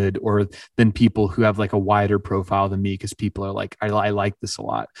should, or than people who have like a wider profile than me, because people are like, I like this a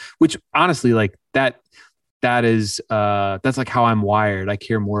lot, which honestly, like that is that's like how I'm wired. I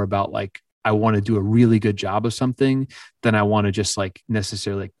care more about like, I want to do a really good job of something than I want to just like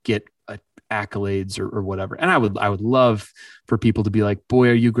necessarily like get accolades or whatever. And I would love for people to be like, boy,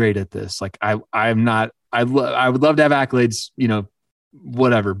 are you great at this? Like I would love to have accolades,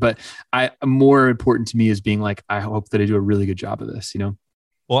 whatever. But more important to me is being like, I hope that I do a really good job of this,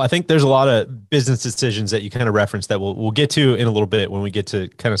 Well, I think there's a lot of business decisions that you kind of referenced that we'll get to in a little bit when we get to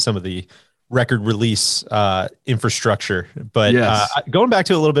kind of some of the record release infrastructure. But yes. Going back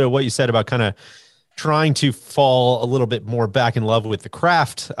to a little bit of what you said about kind of trying to fall a little bit more back in love with the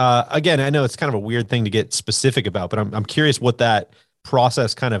craft. Again, I know it's kind of a weird thing to get specific about, but I'm curious what that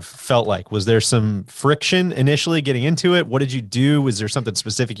process kind of felt like. Was there some friction initially getting into it? What did you do? Was there something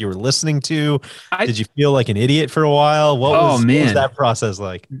specific you were listening to? Did you feel like an idiot for a while? What was that process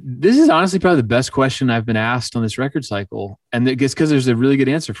like? This is honestly probably the best question I've been asked on this record cycle. And it's because there's a really good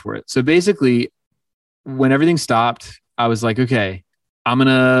answer for it. So basically, when everything stopped, I was like, okay, I'm going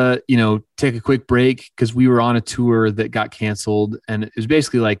to, take a quick break, because we were on a tour that got canceled, and it was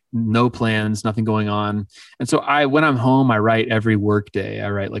basically like no plans, nothing going on. And so when I'm home, I write every work day. I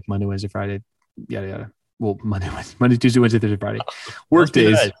write like Monday, Wednesday, Friday, yada, yada. Well, Monday, Tuesday, Wednesday, Thursday, Friday. Work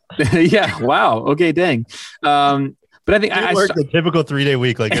days. Yeah. Wow. Okay. Dang. But I think I worked a typical 3-day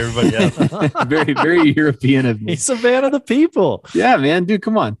week like everybody else. Very, very European of me. He's a man of the people. Yeah, man, dude,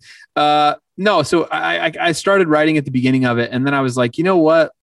 come on. No, so I started writing at the beginning of it, and then I was like, you know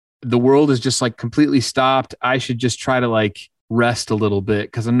what? The world is just like completely stopped. I should just try to like rest a little bit,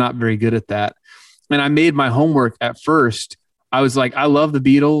 because I'm not very good at that. And I made my homework at first. I was like, I love the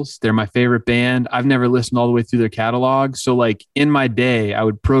Beatles. They're my favorite band. I've never listened all the way through their catalog. So like in my day, I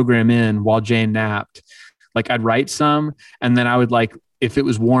would program in while Jane napped. Like I'd write some, and then I would like, if it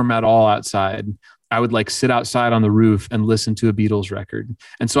was warm at all outside, I would like sit outside on the roof and listen to a Beatles record.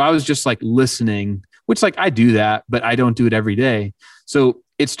 And so I was just like listening, which like I do that, but I don't do it every day. So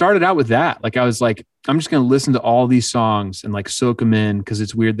it started out with that. Like I was like, I'm just going to listen to all these songs and like soak them in, because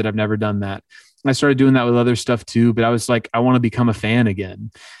it's weird that I've never done that. I started doing that with other stuff too, but I was like, I want to become a fan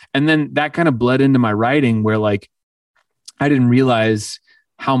again. And then that kind of bled into my writing, where like I didn't realize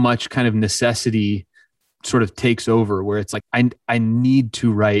how much kind of necessity sort of takes over, where it's like, I need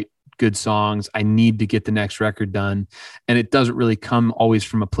to write good songs. I need to get the next record done. And it doesn't really come always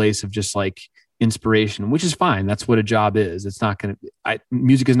from a place of just like inspiration, which is fine. That's what a job is. It's not going to,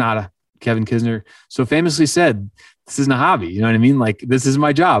 music is not a, Kevin Kisner so famously said, this isn't a hobby. You know what I mean? Like, this is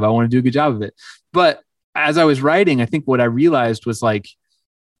my job. I want to do a good job of it. But as I was writing, I think what I realized was like,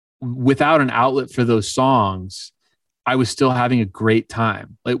 without an outlet for those songs, I was still having a great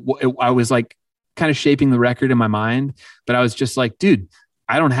time. Like I was like kind of shaping the record in my mind, but I was just like, dude,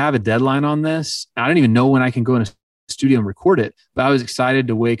 I don't have a deadline on this. I don't even know when I can go in a studio and record it, but I was excited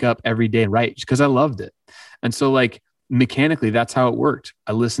to wake up every day and write just because I loved it. And so like mechanically, that's how it worked.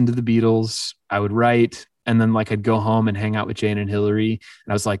 I listened to the Beatles, I would write, and then like I'd go home and hang out with Jane and Hillary.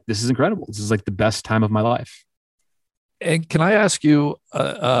 And I was like, this is incredible. This is like the best time of my life. And can I ask you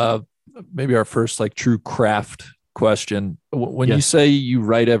maybe our first like true craft question? When you say you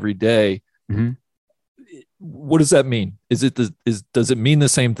write every day, what does that mean? Does it mean the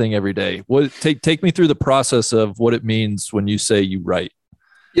same thing every day? Take me through the process of what it means when you say you write.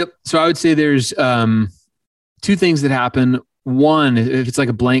 Yep. So I would say there's two things that happen. One, if it's like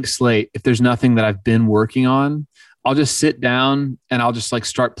a blank slate, if there's nothing that I've been working on, I'll just sit down and I'll just like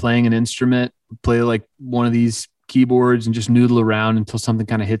start playing an instrument, play like one of these keyboards and just noodle around until something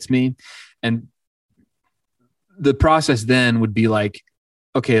kind of hits me. And the process then would be like,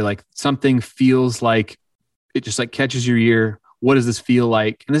 okay, like something feels like it just like catches your ear. What does this feel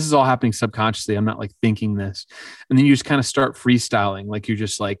like? And this is all happening subconsciously. I'm not like thinking this. And then you just kind of start freestyling. Like you're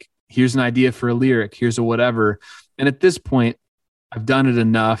just like, here's an idea for a lyric. Here's a whatever. And at this point, I've done it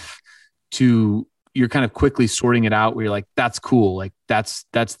enough to, you're kind of quickly sorting it out where you're like, that's cool. Like that's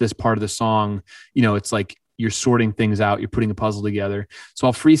this part of the song. You know, it's like you're sorting things out. You're putting a puzzle together. So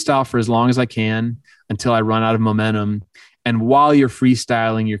I'll freestyle for as long as I can until I run out of momentum. And while you're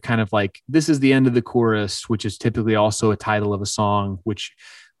freestyling, you're kind of like, this is the end of the chorus, which is typically also a title of a song, which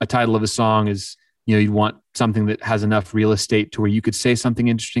a title of a song is, you know, you'd want something that has enough real estate to where you could say something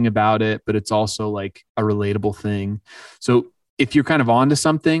interesting about it, but it's also like a relatable thing. So if you're kind of onto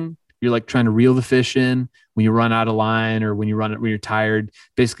something, you're like trying to reel the fish in. When you run out of line or when you're tired,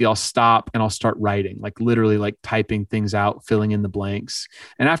 basically I'll stop and I'll start writing, like literally like typing things out, filling in the blanks.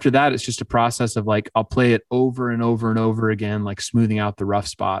 And after that, it's just a process of like, I'll play it over and over and over again, like smoothing out the rough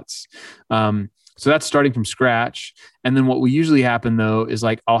spots. So that's starting from scratch. And then what will usually happen though, is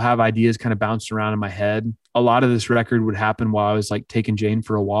like, I'll have ideas kind of bouncing around in my head. A lot of this record would happen while I was like taking Jane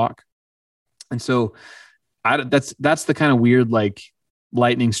for a walk. And so that's the kind of weird, like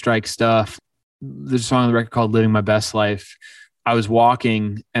lightning strike stuff. There's a song on the record called Living My Best Life. I was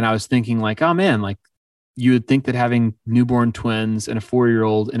walking and I was thinking like, oh man, like you would think that having newborn twins and a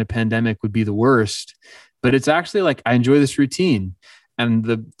 4-year-old in a pandemic would be the worst, but it's actually like, I enjoy this routine. And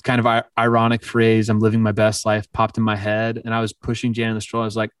the kind of ironic phrase, I'm living my best life, popped in my head. And I was pushing Jan in the stroller. I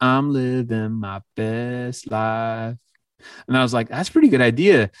was like, I'm living my best life. And I was like, that's a pretty good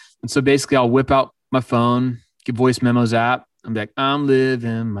idea. And so basically I'll whip out my phone, get voice memos app. I'm like, I'm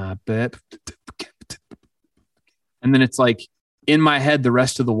living my best. And then it's like in my head, the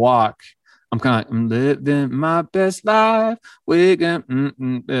rest of the walk, I'm kind of like, I'm living my best life.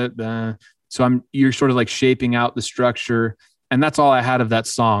 So you're sort of like shaping out the structure. And that's all I had of that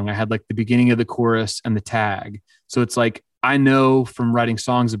song. I had like the beginning of the chorus and the tag. So it's like, I know from writing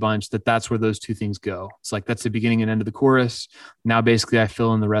songs a bunch that that's where those two things go. It's like, that's the beginning and end of the chorus. Now, basically I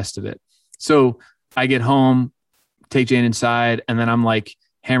fill in the rest of it. So I get home, take Jane inside, and then I'm like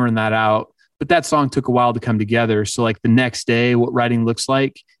hammering that out. But that song took a while to come together. So like the next day, what writing looks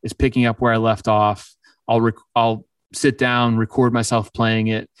like is picking up where I left off. I'll sit down, record myself playing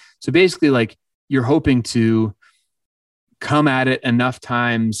it. So basically like you're hoping to come at it enough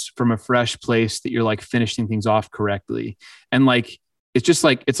times from a fresh place that you're like finishing things off correctly. And like, it's just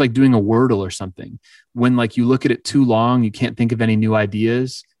like, it's like doing a Wordle or something. When like you look at it too long, you can't think of any new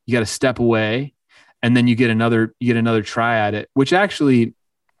ideas. You got to step away. And then you get another try at it, which actually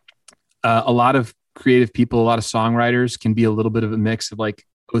a lot of creative people, a lot of songwriters can be a little bit of a mix of like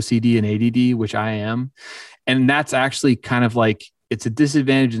OCD and ADD, which I am. And that's actually kind of like, it's a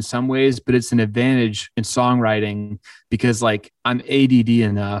disadvantage in some ways, but it's an advantage in songwriting because like I'm ADD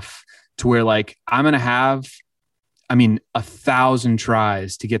enough to where like I'm going to have, 1,000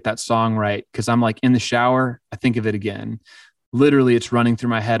 tries to get that song right. Cause I'm like in the shower, I think of it again. Literally it's running through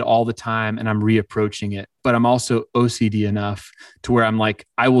my head all the time and I'm reapproaching it, but I'm also OCD enough to where I'm like,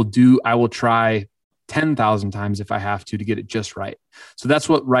 I will try 10,000 times if I have to get it just right. So that's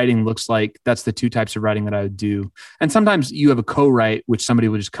what writing looks like. That's the two types of writing that I would do. And sometimes you have a co-write, which somebody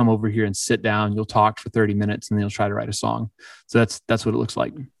will just come over here and sit down. You'll talk for 30 minutes and they'll try to write a song. So that's what it looks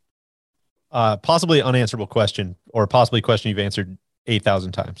like. Possibly unanswerable question, or possibly a question you've answered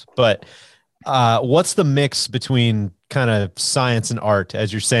 8,000 times, but what's the mix between kind of science and art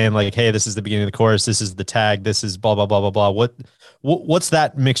as you're saying like, hey, this is the beginning of the chorus, this is the tag, this is blah, blah, blah, blah, blah. What's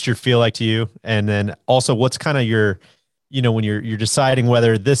that mixture feel like to you? And then also what's kind of your, when you're deciding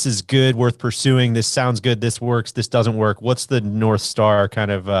whether this is good, worth pursuing, this sounds good, this works, this doesn't work. What's the North Star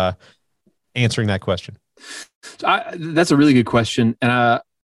kind of answering that question? That's a really good question. And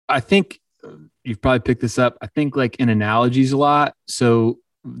I think you've probably picked this up. I think like in analogies a lot. So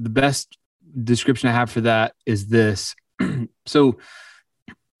the best description I have for that is this. So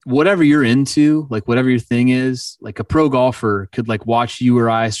whatever you're into, like whatever your thing is, like a pro golfer could like watch you or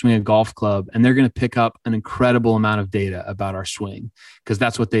I swing a golf club and they're going to pick up an incredible amount of data about our swing because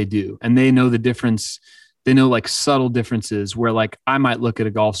that's what they do. And they know the difference. They know like subtle differences where like I might look at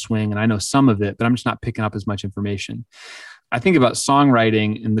a golf swing and I know some of it, but I'm just not picking up as much information. I think about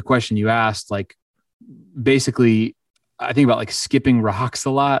songwriting and the question you asked, like basically I think about like skipping rocks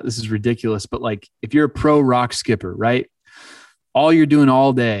a lot. This is ridiculous, but like if you're a pro rock skipper, right? All you're doing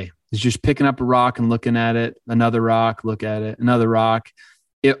all day is just picking up a rock and looking at it, another rock, look at it, another rock.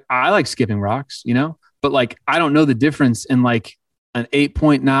 I like skipping rocks, you know, but like I don't know the difference in like an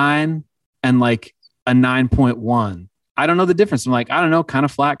 8.9 and like a 9.1. I don't know the difference. I'm like, I don't know, kind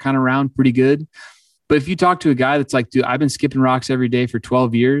of flat, kind of round, pretty good. But if you talk to a guy that's like, dude, I've been skipping rocks every day for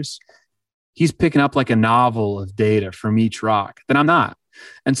 12 years, he's picking up like a novel of data from each rock, then I'm not.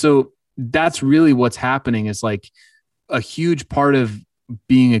 And so that's really what's happening is like a huge part of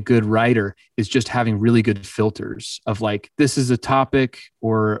being a good writer is just having really good filters of like, this is a topic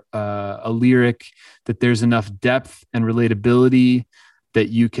or a lyric that there's enough depth and relatability that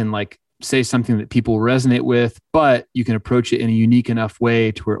you can like say something that people resonate with, but you can approach it in a unique enough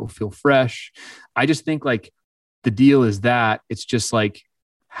way to where it will feel fresh. I just think like the deal is that it's just like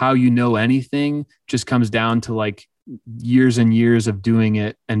how you know anything just comes down to like years and years of doing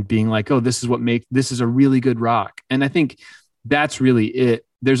it and being like, oh, this is a really good rock. And I think that's really it.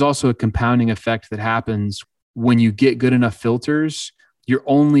 There's also a compounding effect that happens when you get good enough filters. You're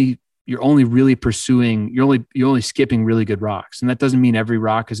only really pursuing, you're only skipping really good rocks. And that doesn't mean every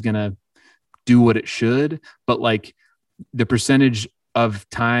rock is going to do what it should, but like the percentage of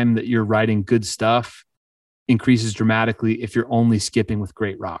time that you're writing good stuff increases dramatically if you're only skipping with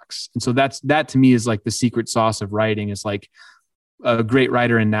great rocks. And so that to me is like the secret sauce of writing. Is like a great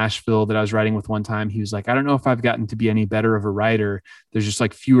writer in Nashville that I was writing with one time. He was like, I don't know if I've gotten to be any better of a writer. There's just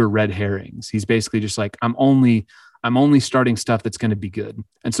like fewer red herrings. He's basically just like, I'm only starting stuff that's going to be good.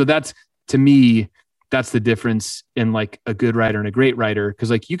 And so that's, to me, that's the difference in like a good writer and a great writer.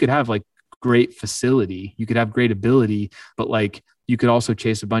 Cause like you could have like great facility, you could have great ability, but like you could also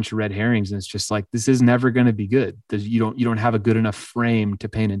chase a bunch of red herrings. And it's just like, this is never going to be good. You don't have a good enough frame to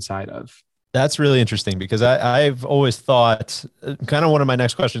paint inside of. That's really interesting because I've always thought kind of one of my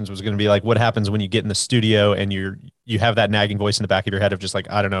next questions was going to be like, what happens when you get in the studio and you have that nagging voice in the back of your head of just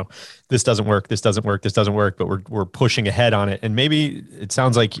like, I don't know, this doesn't work, but we're pushing ahead on it. And maybe it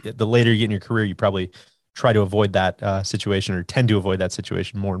sounds like the later you get in your career, you probably try to avoid that situation or tend to avoid that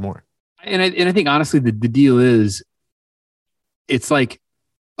situation more and more. And I think honestly, the deal is it's like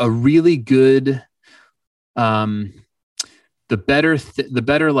a really good, the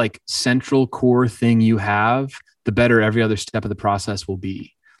better like central core thing you have, the better every other step of the process will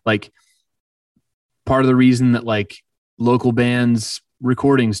be. Like part of the reason that like local bands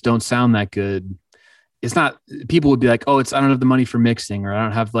recordings don't sound that good, it's not, people would be like, oh, I don't have the money for mixing, or I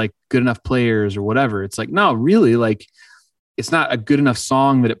don't have like good enough players or whatever. It's like, no, really, like it's not a good enough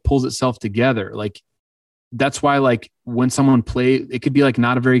song that it pulls itself together. Like that's why like when someone it could be like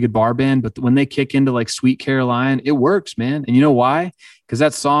not a very good bar band, but when they kick into like Sweet Caroline, it works, man. And you know why? Because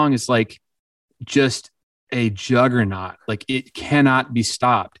that song is like just a juggernaut. Like it cannot be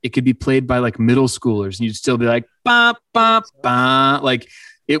stopped. It could be played by like middle schoolers and you'd still be like, bah, bah, bah. Like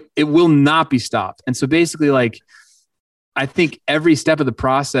it will not be stopped. And so basically like, I think every step of the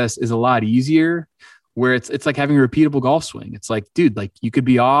process is a lot easier, where it's like having a repeatable golf swing. It's like, dude, like you could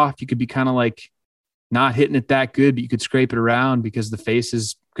be off, you could be kind of like not hitting it that good, but you could scrape it around because the face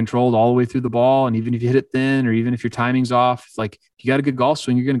is controlled all the way through the ball. And even if you hit it thin, or even if your timing's off, it's like, if you got a good golf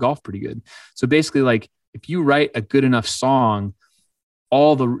swing, you're going to golf pretty good. So basically like if you write a good enough song,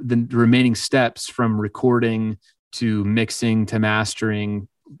 all the remaining steps from recording to mixing to mastering,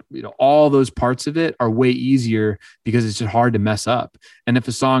 you know, all those parts of it are way easier because it's just hard to mess up. And if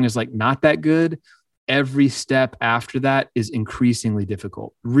a song is like not that good, every step after that is increasingly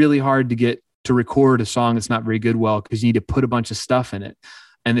difficult. Really hard to record a song that's not very good well, because you need to put a bunch of stuff in it.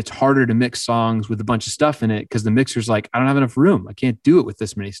 And it's harder to mix songs with a bunch of stuff in it because the mixer's like, I don't have enough room. I can't do it with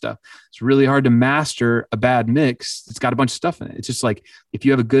this many stuff. It's really hard to master a bad mix that's got a bunch of stuff in it. It's just like, if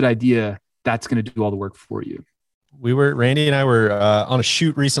you have a good idea, that's going to do all the work for you. Randy and I were on a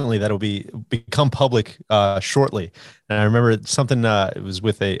shoot recently that'll become public shortly. And I remember something, it was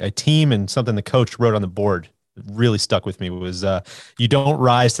with a team, and something the coach wrote on the board really stuck with me was you don't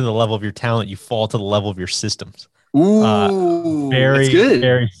rise to the level of your talent, you fall to the level of your systems. Ooh, very that's good.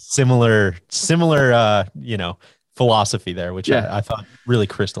 Very similar philosophy there, which I thought really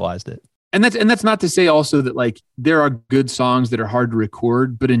crystallized it. And that's not to say also that like there are good songs that are hard to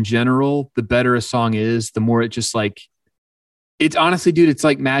record, but in general, the better a song is, the more it just like, it's honestly, dude, it's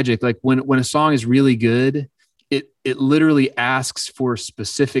like magic. Like when a song is really good, it literally asks for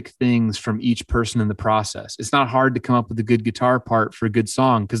specific things from each person in the process. It's not hard to come up with a good guitar part for a good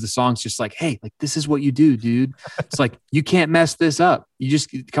song, because the song's just like, hey, like this is what you do, dude. It's like, you can't mess this up. You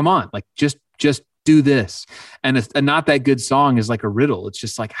just come on, like just do this. And a not that good song is like a riddle. It's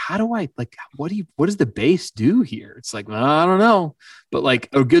just like, how do I like, what does the bass do here? It's like, well, I don't know. But like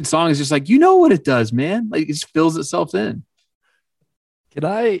a good song is just like, you know what it does, man. Like it just fills itself in. Can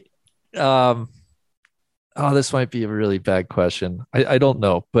I, oh, this might be a really bad question. I don't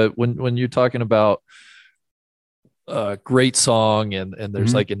know. But when you're talking about a great song and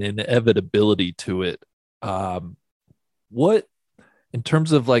there's like an inevitability to it, what, in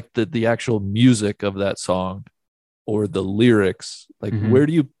terms of like the actual music of that song or the lyrics, like where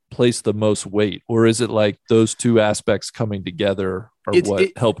do you place the most weight? Or is it like those two aspects coming together are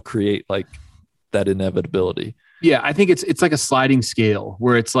what help create like that inevitability? Yeah, I think it's like a sliding scale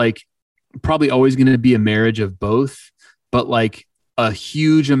where it's like probably always going to be a marriage of both, but like a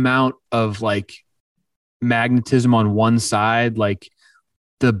huge amount of like magnetism on one side, like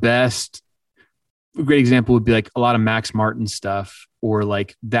the best. A great example would be like a lot of Max Martin stuff or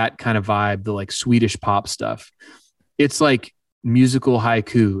like that kind of vibe, the like Swedish pop stuff. It's like musical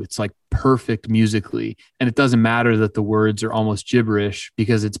haiku. It's like perfect musically. And it doesn't matter that the words are almost gibberish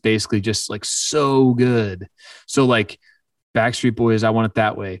because it's basically just like so good. So like Backstreet Boys, I Want It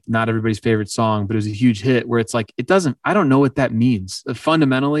That Way, not everybody's favorite song, but it was a huge hit where it's like, I don't know what that means.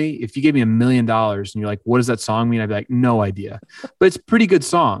 Fundamentally, if you gave me $1 million and you're like, what does that song mean? I'd be like, no idea, but it's a pretty good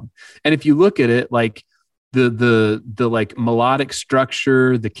song. And if you look at it, like the like melodic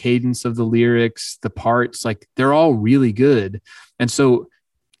structure, the cadence of the lyrics, the parts, like they're all really good. And so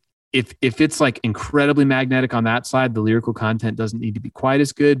if it's like incredibly magnetic on that side, the lyrical content doesn't need to be quite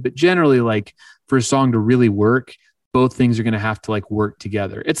as good, but generally like for a song to really work, both things are going to have to like work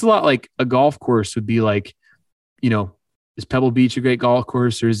together. It's a lot like a golf course would be like, you know, is Pebble Beach a great golf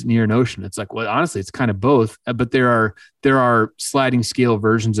course or is it near an ocean? It's like, well, honestly, it's kind of both, but there are sliding scale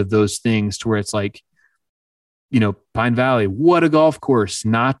versions of those things to where it's like, you know, Pine Valley, what a golf course,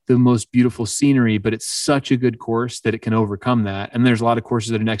 not the most beautiful scenery, but it's such a good course that it can overcome that. And there's a lot of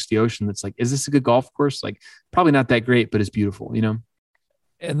courses that are next to the ocean. That's like, is this a good golf course? Like probably not that great, but it's beautiful, you know?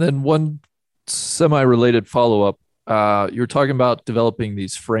 And then one semi-related follow-up. You're talking about developing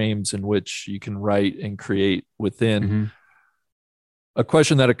these frames in which you can write and create within. A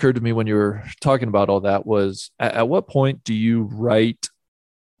question that occurred to me when you were talking about all that was, at what point do you write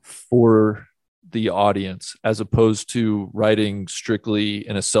for the audience as opposed to writing strictly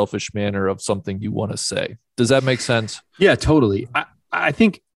in a selfish manner of something you want to say? Does that make sense? Yeah, totally. I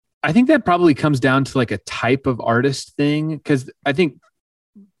think that probably comes down to like a type of artist thing. Cause I think,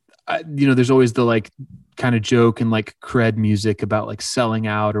 you know, there's always the like kind of joke and like cred music about like selling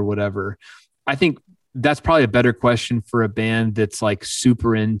out or whatever. I think that's probably a better question for a band that's like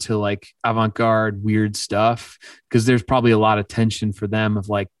super into like avant-garde weird stuff. Cause there's probably a lot of tension for them of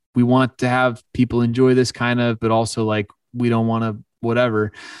like, we want to have people enjoy this kind of, but also like, we don't want to,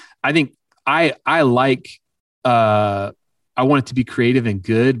 whatever. I think I like, I want it to be creative and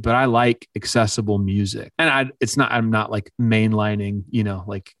good, but I like accessible music. And I'm not like mainlining, you know,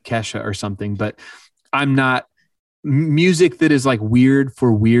 like Kesha or something, but I'm not music that is like weird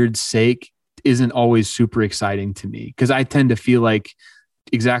for weird's sake isn't always super exciting to me. Cause I tend to feel like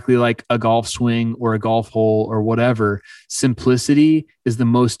exactly like a golf swing or a golf hole or whatever, simplicity is the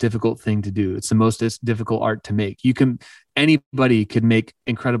most difficult thing to do. It's the most difficult art to make. Anybody could make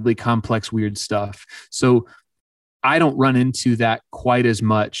incredibly complex, weird stuff. So I don't run into that quite as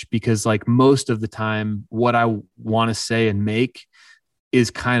much because like most of the time what I want to say and make is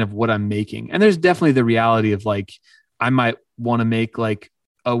kind of what I'm making. And there's definitely the reality of like, I might want to make like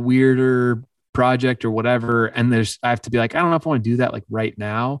a weirder project or whatever. And I have to be like, I don't know if I want to do that like right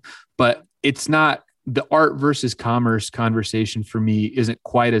now, but it's not the art versus commerce conversation for me isn't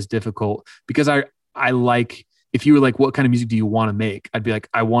quite as difficult because I like, if you were like, what kind of music do you want to make? I'd be like,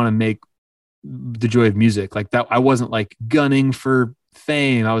 I want to make the joy of music like that. I wasn't like gunning for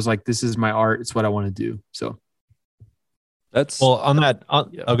fame. I was like, this is my art. It's what I want to do. So that's well on that. Oh,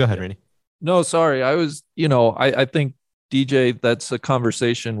 go ahead, Randy. No, sorry. I think DJ, that's a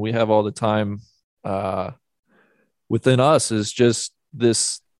conversation we have all the time within us is just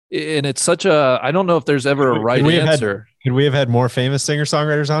this. And it's such I don't know if there's ever a right answer. Could we have had more famous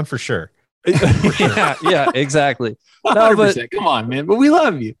singer-songwriters on? For sure. yeah, exactly. No, but come on, man, but we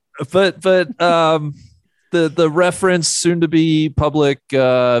love you. But the reference soon to be public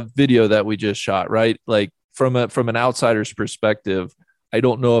video that we just shot, right? Like from an outsider's perspective, I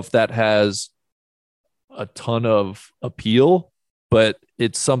don't know if that has a ton of appeal, but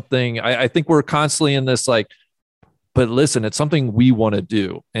it's something I think we're constantly in this like, but listen, it's something we want to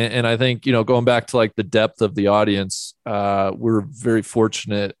do. And I think, going back to like the depth of the audience, we're very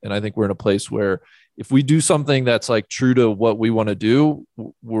fortunate. And I think we're in a place where if we do something that's like true to what we want to do,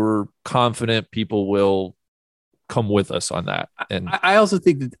 we're confident people will come with us on that. And I also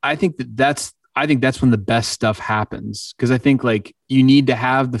think that's when the best stuff happens. Cause I think like you need to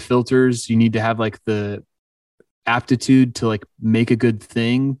have the filters, you need to have like the aptitude to like make a good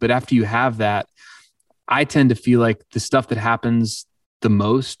thing. But after you have that, I tend to feel like the stuff that happens the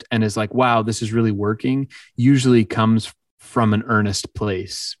most and is like, wow, this is really working, usually comes from an earnest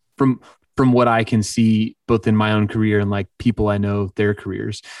place, from what I can see both in my own career and like people I know their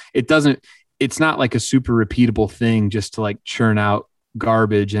careers. It's not like a super repeatable thing just to like churn out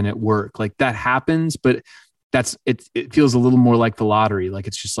garbage and it work. Like that happens, but it feels a little more like the lottery. Like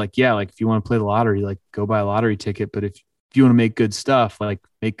it's just like, yeah, like if you want to play the lottery, like go buy a lottery ticket. But if you want to make good stuff, like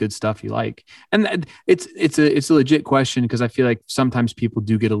make good stuff you like. And it's a legit question, because I feel like sometimes people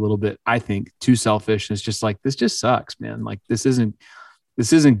do get a little bit, I think, too selfish. And it's just like, this just sucks, man. Like this isn't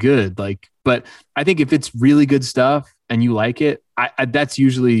good. Like, but I think if it's really good stuff and you like it, I that's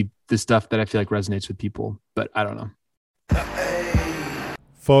usually the stuff that I feel like resonates with people. But I don't know.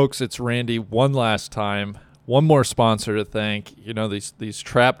 Folks, it's Randy one last time. One more sponsor to thank. You know, these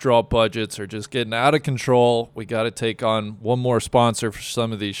trap draw budgets are just getting out of control. We got to take on one more sponsor for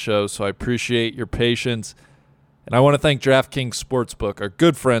some of these shows, so I appreciate your patience. And I want to thank DraftKings Sportsbook, our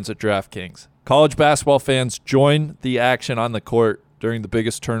good friends at DraftKings. College basketball fans, join the action on the court during the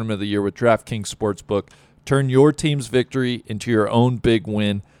biggest tournament of the year with DraftKings Sportsbook. Turn your team's victory into your own big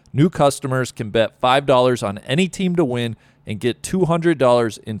win. New customers can bet $5 on any team to win and get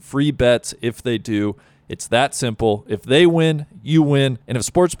 $200 in free bets if they do. It's that simple. If they win, you win. And if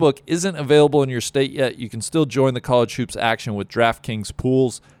Sportsbook isn't available in your state yet, you can still join the college hoops action with DraftKings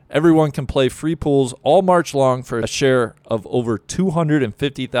Pools. Everyone can play free pools all March long for a share of over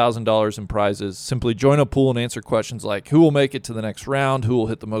 $250,000 in prizes. Simply join a pool and answer questions like who will make it to the next round, who will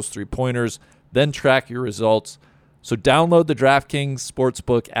hit the most three-pointers, then track your results. So download the DraftKings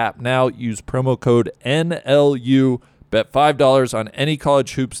Sportsbook app now. Use promo code NLU. Bet $5 on any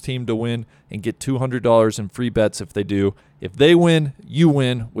college hoops team to win and get $200 in free bets if they do. If they win, you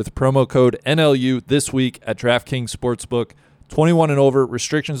win with promo code NLU this week at DraftKings Sportsbook. 21 and over.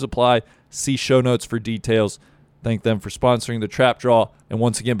 Restrictions apply. See show notes for details. Thank them for sponsoring the Trap Draw. And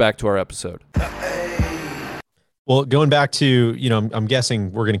once again, back to our episode. Well, going back to, I'm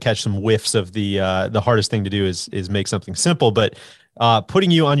guessing we're going to catch some whiffs of the hardest thing to do is make something simple, but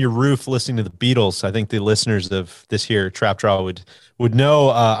putting you on your roof listening to the Beatles, I think the listeners of this here Trap Draw would know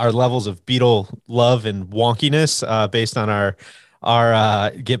our levels of Beatle love and wonkiness based on our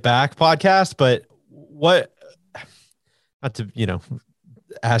Get Back podcast. But not to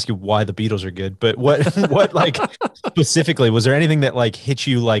ask you why the Beatles are good, but what like specifically, was there anything that like hit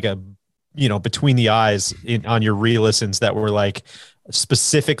you like a between the eyes on your re-listens that were like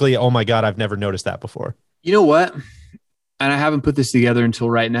specifically, oh my God, I've never noticed that before? You know what? And I haven't put this together until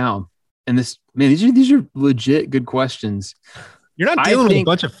right now. And these are legit good questions. You're not dealing with a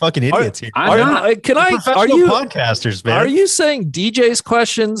bunch of fucking idiots here. Are you podcasters, man? Are you saying DJ's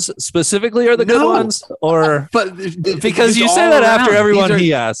questions specifically are the good ones, or but because you say that after everyone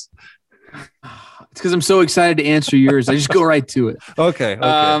he asks? It's because I'm so excited to answer yours. I just go right to it. Okay.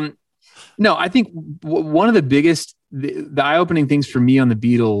 No, I think one of the biggest, the eye-opening things for me on the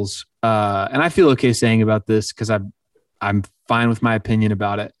Beatles, and I feel okay saying about this because I'm fine with my opinion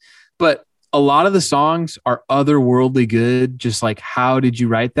about it, but a lot of the songs are otherworldly good. Just like, how did you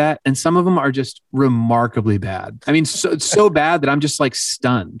write that? And some of them are just remarkably bad. I mean, so bad that I'm just like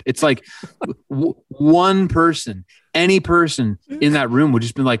stunned. It's like one person, any person in that room would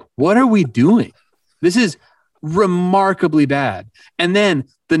just be like, what are we doing? This is remarkably bad. And then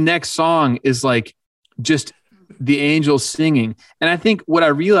the next song is like just the angels singing. And I think what I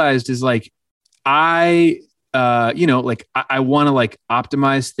realized is like, I want to like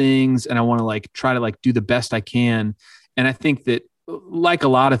optimize things and I want to like try to like do the best I can. And I think that like a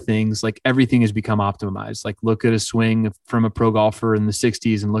lot of things, like everything has become optimized. Like look at a swing from a pro golfer in the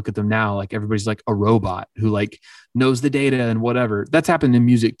 60s and look at them now. Like everybody's like a robot who like knows the data and whatever. That's happened in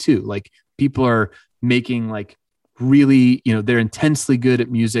music too. Like people are making like really, they're intensely good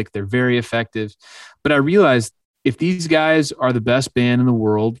at music. They're very effective. But I realized if these guys are the best band in the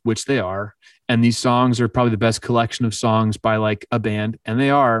world, which they are, and these songs are probably the best collection of songs by like a band, and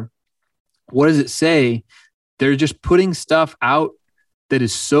they are, what does it say? They're just putting stuff out that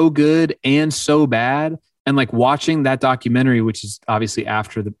is so good and so bad. And like watching that documentary, which is obviously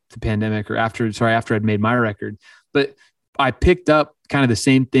after the pandemic or after I'd made my record, but I picked up kind of the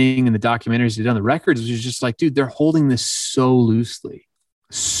same thing in the documentaries they did on the records, which is just like, dude, they're holding this so loosely,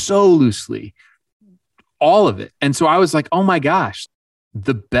 all of it. And so I was like, oh my gosh,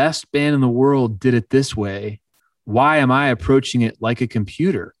 the best band in the world did it this way. Why am I approaching it like a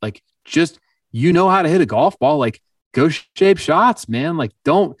computer? Like, just, you know how to hit a golf ball, like, go shape shots, man. Like,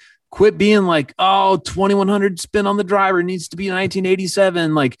 don't quit being like, oh, 2100 spin on the driver needs to be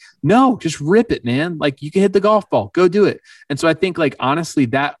 1987. Like, no, just rip it, man. Like, you can hit the golf ball, go do it. And so I think, like, honestly,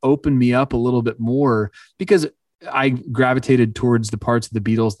 that opened me up a little bit more, because I gravitated towards the parts of the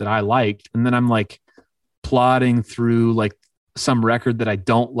Beatles that I liked. And then I'm like plodding through like some record that I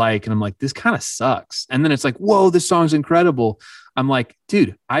don't like. And I'm like, this kind of sucks. And then it's like, whoa, this song's incredible. I'm like,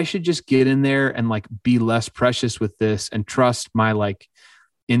 dude, I should just get in there and like be less precious with this and trust my like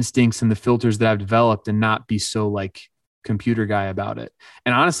instincts and the filters that I've developed, and not be so like computer guy about it.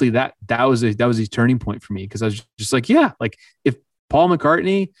 And honestly, that was a turning point for me, because I was just like, yeah, like if Paul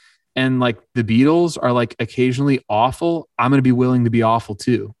McCartney and like the Beatles are like occasionally awful, I'm going to be willing to be awful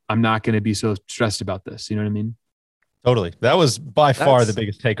too. I'm not going to be so stressed about this. You know what I mean? Totally. That was by far the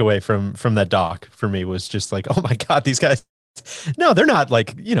biggest takeaway from that doc for me, was just like, oh my God, these guys, no, they're not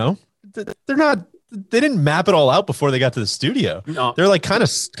like, you know, they're not, they didn't map it all out before they got to the studio. No. They're like kind of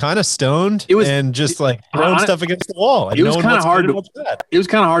stoned and just like throwing stuff against the wall. And it was kind of hard it was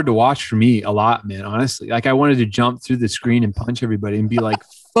kind of hard to watch for me a lot, man, honestly. Like, I wanted to jump through the screen and punch everybody and be like,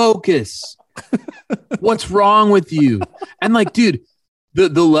 focus. What's wrong with you? And like, dude, the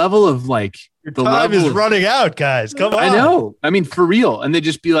level of like, your time is running out, guys. Come on. I know. I mean, for real. And they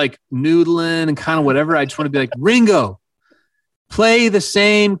just be like noodling and kind of whatever. I just want to be like, Ringo, play the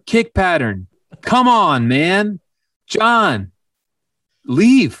same kick pattern. Come on, man. John,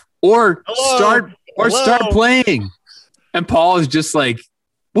 leave or start playing. And Paul is just like,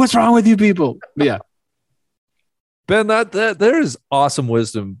 what's wrong with you people? But yeah. Ben, that there is awesome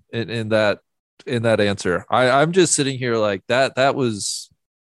wisdom in that answer. I'm just sitting here like that was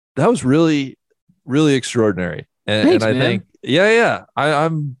really, really extraordinary. And, Thanks, and I man.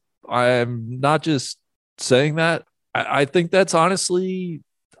 think, I'm not just saying that. I think that's honestly,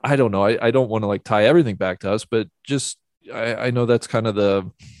 I don't know. I don't want to like tie everything back to us, but just, I know that's kind of the,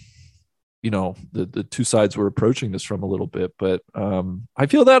 you know, the two sides we're approaching this from a little bit, but I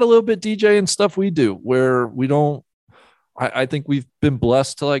feel that a little bit, DJ, and stuff we do where we don't, I think we've been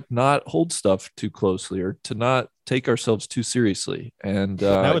blessed to like not hold stuff too closely or to not take ourselves too seriously. And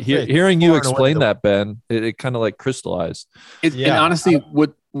hearing you explain that, Ben, it kind of like crystallized. And honestly,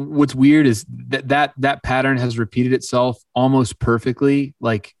 what's weird is that pattern has repeated itself almost perfectly.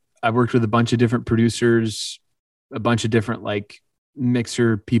 Like, I've worked with a bunch of different producers, a bunch of different like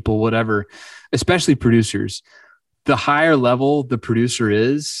mixer people, whatever, especially producers. The higher level the producer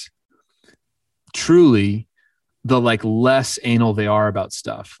is, truly, the like less anal they are about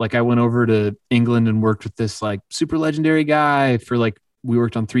stuff. Like, I went over to England and worked with this like super legendary guy for like, we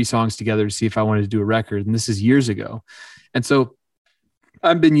worked on 3 songs together to see if I wanted to do a record. And this is years ago. And so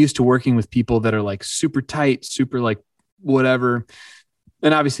I've been used to working with people that are like super tight, super like whatever.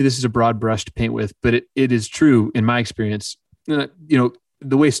 And obviously this is a broad brush to paint with, but it is true in my experience. You know,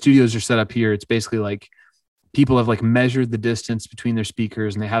 the way studios are set up here, it's basically like people have like measured the distance between their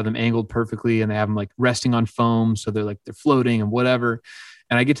speakers and they have them angled perfectly and they have them like resting on foam. So they're floating and whatever.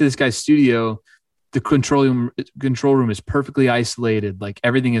 And I get to this guy's studio, the control room is perfectly isolated. Like,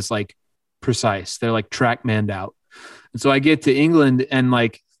 everything is like precise. They're like track manned out. And so I get to England and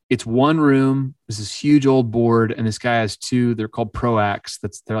like, it's one room. There's this huge old board. And this guy has 2, they're called Proax.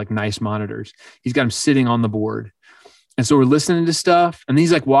 They're like nice monitors. He's got them sitting on the board. And so we're listening to stuff and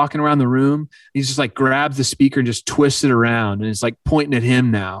he's like walking around the room. He's just like grabs the speaker and just twists it around. And it's like pointing at him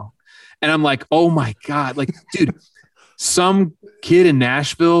now. And I'm like, oh my God, like, dude, some kid in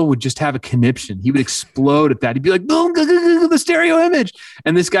Nashville would just have a conniption. He would explode at that. He'd be like, boom, the stereo image.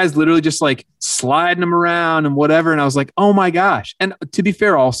 And this guy's literally just like sliding him around and whatever. And I was like, oh my gosh. And to be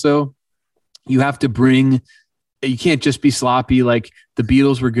fair, also, you have to you can't just be sloppy. Like, the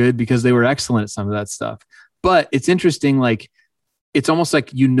Beatles were good because they were excellent at some of that stuff. But it's interesting, like, it's almost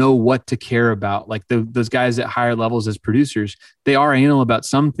like you know what to care about. Like, those guys at higher levels as producers, they are anal about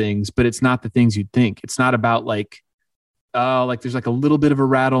some things, but it's not the things you'd think. It's not about like there's like a little bit of a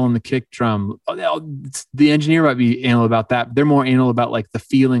rattle in the kick drum. The engineer might be anal about that. They're more anal about like the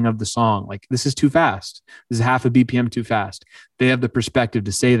feeling of the song. Like, this is too fast. This is half a BPM too fast. They have the perspective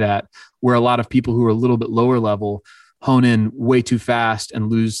to say that, where a lot of people who are a little bit lower level hone in way too fast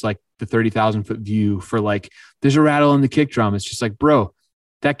and lose like the 30,000 foot view for like, there's a rattle in the kick drum. It's just like, bro,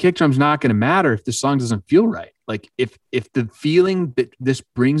 that kick drum's not going to matter if the song doesn't feel right. Like, if the feeling that this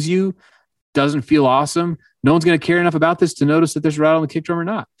brings you doesn't feel awesome, no one's going to care enough about this to notice that there's a rattle in the kick drum or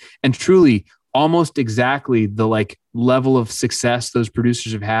not. And truly, almost exactly the like level of success those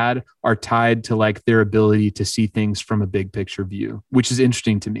producers have had are tied to like their ability to see things from a big picture view, which is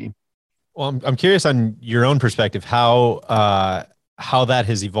interesting to me. Well, I'm curious on your own perspective, how that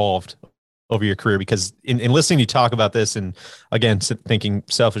has evolved over your career, because in listening to you talk about this, and again, thinking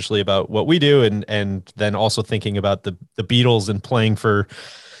selfishly about what we do, and then also thinking about the Beatles and playing for,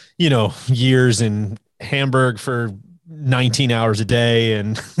 years in Hamburg for 19 hours a day,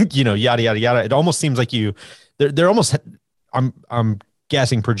 and, yada, yada, yada. It almost seems like they're almost, I'm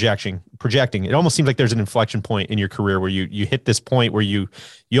guessing projecting. It almost seems like there's an inflection point in your career where you hit this point where you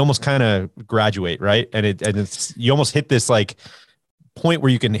almost kind of graduate, right? And it's, you almost hit this like point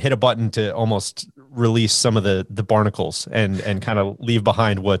where you can hit a button to almost release some of the barnacles and kind of leave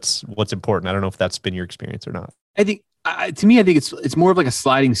behind what's important. I don't know if that's been your experience or not. I think to me, I think it's more of like a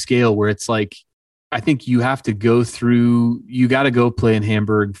sliding scale where it's like, I think you have to go through, you got to go play in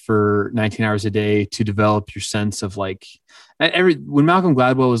Hamburg for 19 hours a day to develop your sense of like, when Malcolm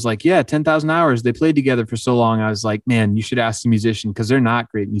Gladwell was like, yeah, 10,000 hours, they played together for so long. I was like, man, you should ask the musician, because they're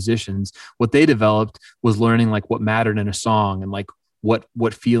not great musicians. What they developed was learning like what mattered in a song and like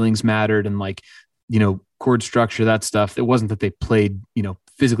what feelings mattered and like, chord structure, that stuff. It wasn't that they played,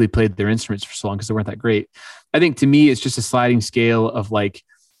 physically played their instruments for so long because they weren't that great. I think to me, it's just a sliding scale of like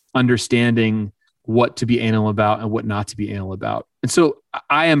understanding what to be anal about and what not to be anal about. And so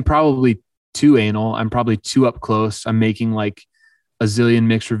I am probably too anal. I'm probably too up close. I'm making like a zillion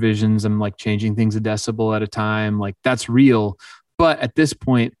mix revisions. I'm like changing things a decibel at a time. Like that's real. But at this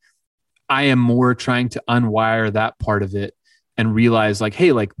point, I am more trying to unwire that part of it and realize like,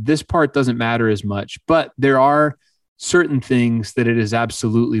 hey, like this part doesn't matter as much, but there are certain things that it is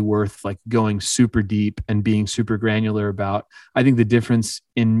absolutely worth like going super deep and being super granular about. I think the difference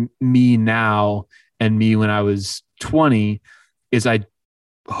in me now and me when I was 20 is I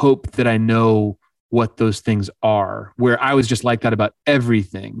hope that I know what those things are, where I was just like that about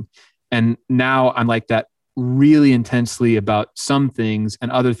everything. And now I'm like that really intensely about some things,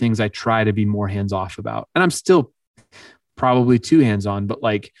 and other things I try to be more hands-off about. And I'm still probably too hands-on, but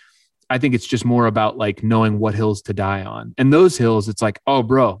like, I think it's just more about like knowing what hills to die on. And those hills, it's like, oh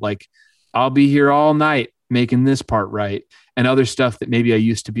bro, like I'll be here all night making this part right. And other stuff that maybe I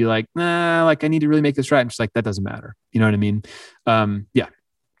used to be like, nah, like I need to really make this right. I'm just like, that doesn't matter. You know what I mean? Yeah.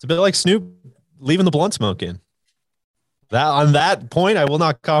 It's a bit like Snoop leaving the blunt smoke in. That on that point, I will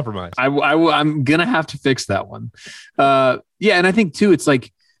not compromise. I'm going to have to fix that one. Yeah. And I think too, it's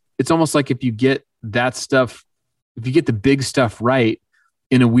like, it's almost like if you get that stuff, if you get the big stuff right,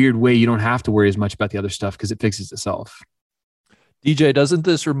 in a weird way, you don't have to worry as much about the other stuff because it fixes itself. DJ, doesn't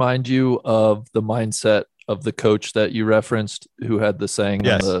this remind you of the mindset of the coach that you referenced who had the saying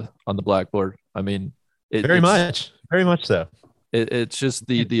Yes. on the blackboard? I mean, very much so. It's just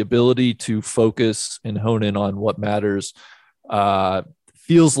the ability to focus and hone in on what matters.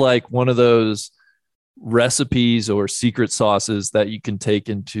 Feels like one of those recipes or secret sauces that you can take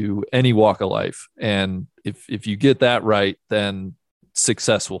into any walk of life. And if you get that right, then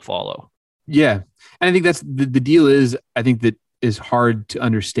success will follow. Yeah. And I think that's the deal is, I think that is hard to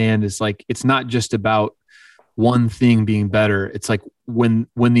understand is like, it's not just about one thing being better. It's like when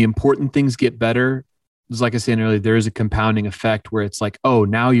the important things get better, it's like I said earlier, there is a compounding effect where it's like, oh,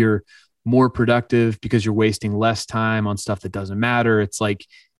 now you're more productive because you're wasting less time on stuff that doesn't matter. It's like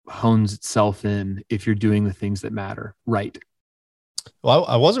hones itself in if you're doing the things that matter. Right. Well,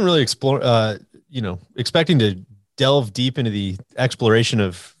 I wasn't really expecting to delve deep into the exploration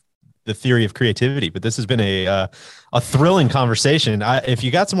of the theory of creativity, but this has been a thrilling conversation. If you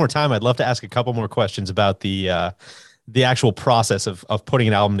got some more time, I'd love to ask a couple more questions about the actual process of putting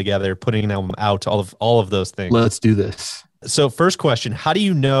an album together, putting an album out, all of those things. Let's do this. So first question, how do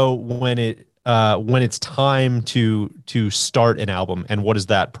you know when it's time to start an album, and what does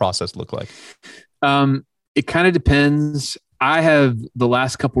that process look like? It kind of depends. I have the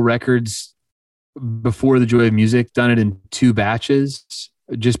last couple records before The Joy of Music done it in 2 batches,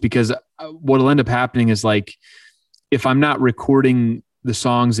 just because what'll end up happening is like, if I'm not recording the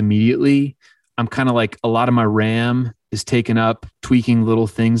songs immediately, I'm kind of like, a lot of my RAM is taken up tweaking little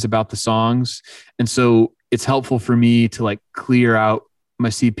things about the songs. And so it's helpful for me to like clear out my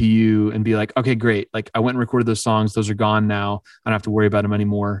CPU and be like, okay, great. Like I went and recorded those songs. Those are gone now. I don't have to worry about them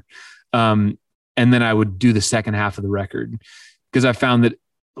anymore. And then I would do the second half of the record, because I found that,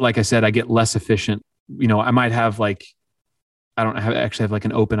 like I said, I get less efficient. I might have like, I don't actually have like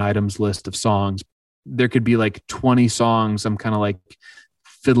an open items list of songs. There could be like 20 songs I'm kind of like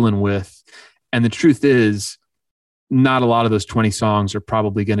fiddling with. And the truth is, not a lot of those 20 songs are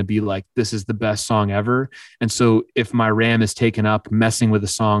probably going to be like, this is the best song ever. And so if my RAM is taken up messing with a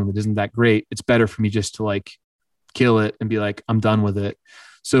song that isn't that great, it's better for me just to like kill it, and be like, I'm done with it.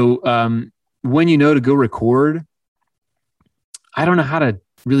 So when you know to go record, I don't know how to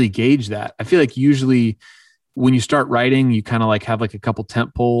really gauge that. I feel like usually when you start writing, you kind of like have like a couple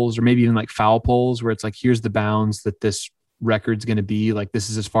temp poles or maybe even like foul poles where it's like, here's the bounds that this record's going to be, like, this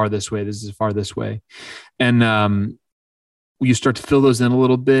is as far this way, this is as far this way. And you start to fill those in a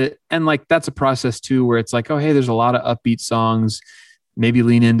little bit. And like, that's a process too, where it's like, oh, hey, there's a lot of upbeat songs, maybe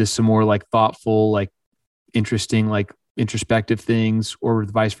lean into some more like thoughtful, like interesting, like introspective things, or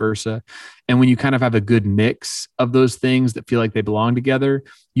vice versa. And when you kind of have a good mix of those things that feel like they belong together,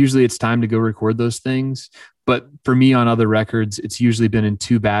 usually it's time to go record those things. But for me on other records, it's usually been in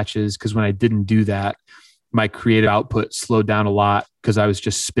 2 batches, because when I didn't do that, my creative output slowed down a lot because I was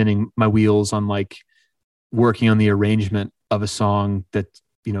just spinning my wheels on like working on the arrangement of a song that,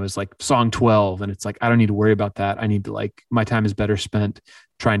 you know, is like song 12. And it's like, I don't need to worry about that. I need to, like, my time is better spent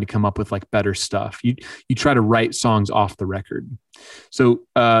trying to come up with like better stuff. You try to write songs off the record. So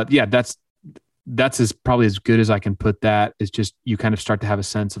yeah, that's as probably as good as I can put that. Is just, you kind of start to have a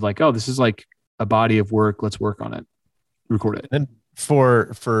sense of like, oh, this is like a body of work. Let's work on it, record it. And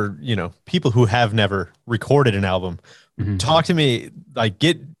for you know, people who have never recorded an album, talk to me, like,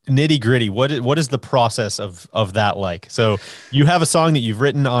 get nitty gritty. What is the process of that like? So you have a song that you've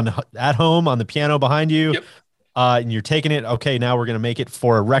written on at home on the piano behind you. Yep. And you're taking it. Okay, now we're going to make it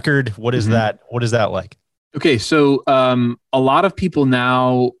for a record. What is that? What is that like? Okay. So a lot of people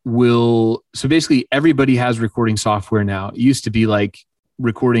now so basically everybody has recording software now. It used to be like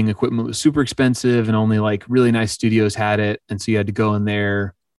recording equipment was super expensive and only like really nice studios had it. And so you had to go in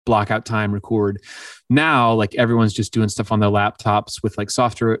there, block out time, record. Now, like, everyone's just doing stuff on their laptops with like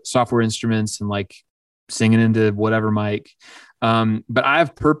software instruments and like singing into whatever mic. But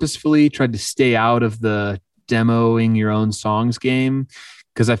I've purposefully tried to stay out of the demoing your own songs game,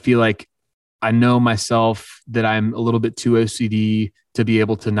 because I feel like I know myself that I'm a little bit too OCD to be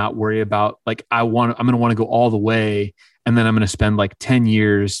able to not worry about, like, I'm going to want to go all the way. And then I'm going to spend like 10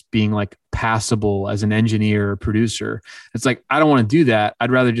 years being like passable as an engineer or producer. It's like, I don't want to do that. I'd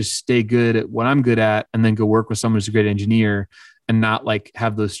rather just stay good at what I'm good at and then go work with someone who's a great engineer and not like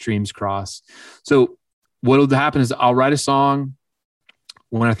have those streams cross. So what will happen is I'll write a song.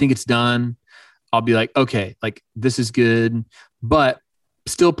 When I think it's done, I'll be like, okay, like, this is good, but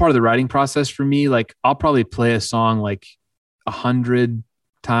still part of the writing process for me. Like, I'll probably play a song like 100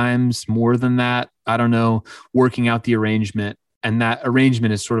 times, more than that. I don't know, working out the arrangement. And that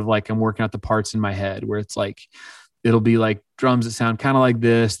arrangement is sort of like I'm working out the parts in my head, where it's like, it'll be like drums that sound kind of like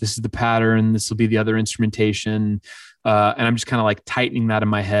this. This is the pattern. This will be the other instrumentation. And I'm just kind of like tightening that in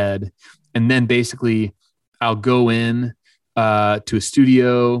my head. And then basically I'll go in to a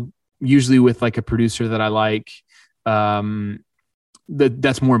studio, usually with like a producer that I like.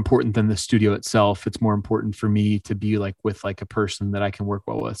 That's more important than the studio itself. It's more important for me to be like with like a person that I can work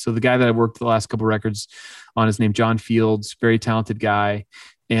well with. So the guy that I worked the last couple of records on is named John Fields, very talented guy.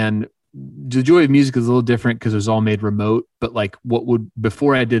 And the joy of music is a little different because it was all made remote. But like,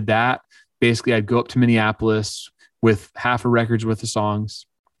 before I did that, basically I'd go up to Minneapolis with half a record's worth of songs.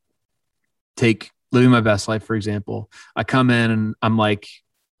 Take Living My Best Life, for example. I come in and I'm like,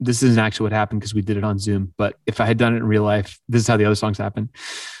 this isn't actually what happened because we did it on Zoom, but if I had done it in real life, this is how the other songs happen.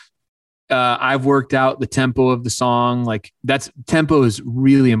 I've worked out the tempo of the song. Like, tempo is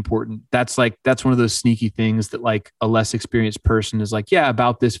really important. That's one of those sneaky things that like a less experienced person is like, yeah,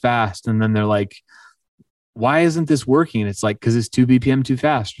 about this fast. And then they're like, why isn't this working? And it's like, cause it's 2 BPM too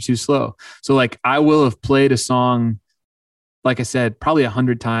fast or too slow. So like, I will have played a song, like I said, probably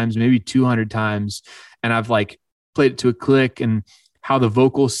 100 times, maybe 200 times. And I've like played it to a click, and how the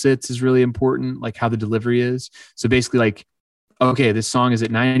vocal sits is really important, like how the delivery is. So basically like, okay, this song is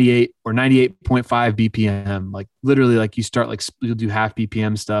at 98 or 98.5 BPM. Like literally, like you start, like you'll do half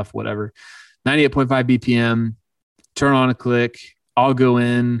BPM stuff, whatever, 98.5 BPM, turn on a click. I'll go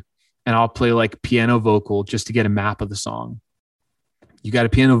in and I'll play like piano vocal just to get a map of the song. You got a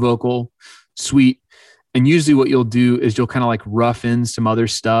piano vocal, sweet. And usually what you'll do is you'll kind of like rough in some other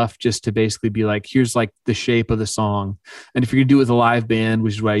stuff just to basically be like, here's like the shape of the song. And if you're gonna do it with a live band,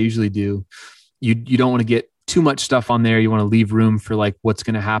 which is what I usually do, you don't want to get too much stuff on there. You want to leave room for like what's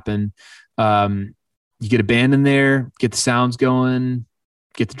going to happen. You get a band in there, get the sounds going,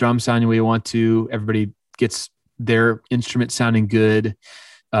 get the drum sounding the way you want to. Everybody gets their instrument sounding good.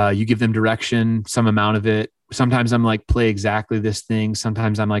 You give them direction, some amount of it. Sometimes I'm like, play exactly this thing.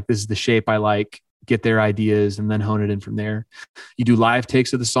 Sometimes I'm like, this is the shape I like. Get their ideas and then hone it in from there. You do live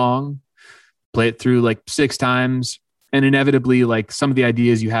takes of the song, play it through like 6 times. And inevitably, like some of the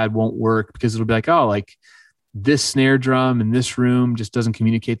ideas you had won't work because it'll be like, oh, like this snare drum in this room just doesn't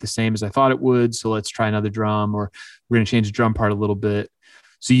communicate the same as I thought it would. So let's try another drum, or we're going to change the drum part a little bit.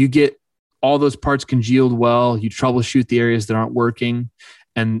 So you get all those parts congealed well. You troubleshoot the areas that aren't working,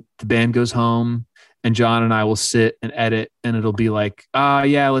 and the band goes home, and John and I will sit and edit, and it'll be like,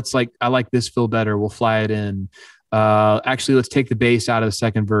 yeah, I like this fill better. We'll fly it in. Actually, let's take the bass out of the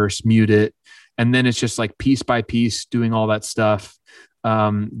second verse, mute it. And then it's just like piece by piece doing all that stuff,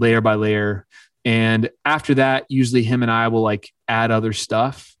 layer by layer. And after that, usually him and I will like add other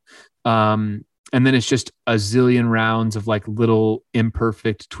stuff. And then it's just a zillion rounds of like little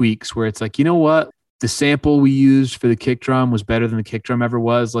imperfect tweaks where it's like, you know what? The sample we used for the kick drum was better than the kick drum ever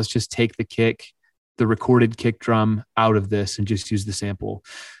was. Let's just take the recorded kick drum out of this and just use the sample.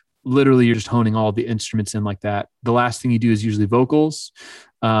 Literally, you're just honing all the instruments in like that. The last thing you do is usually vocals.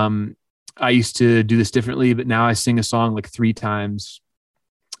 I used to do this differently, but now I sing a song like 3 times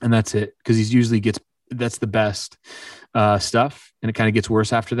and that's it. Cause that's the best stuff. And it kind of gets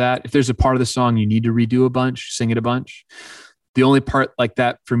worse after that. If there's a part of the song you need to redo a bunch, sing it a bunch. The only part like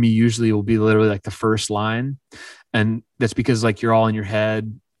that for me usually will be literally like the first line. And that's because like you're all in your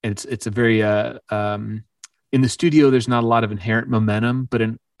head. And it's a very, in the studio, there's not a lot of inherent momentum, but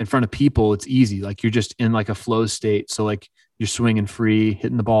in front of people, it's easy. Like you're just in like a flow state. So like you're swinging free,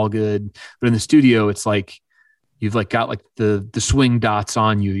 hitting the ball good. But in the studio, it's like, you've like got like the swing dots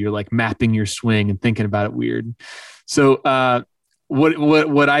on you. You're like mapping your swing and thinking about it weird. So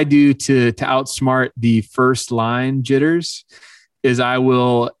what I do to outsmart the first line jitters is I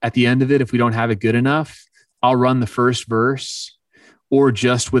will, at the end of it, if we don't have it good enough, I'll run the first verse or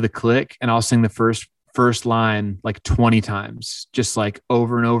just with a click, and I'll sing the first line like 20 times, just like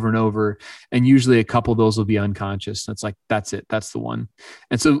over and over and over. And usually a couple of those will be unconscious. That's like, that's it. That's the one.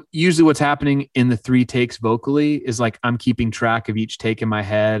 And so usually what's happening in the 3 takes vocally is like, I'm keeping track of each take in my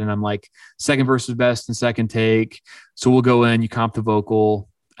head. And I'm like, second verse is best in second take. So we'll go in, you comp the vocal,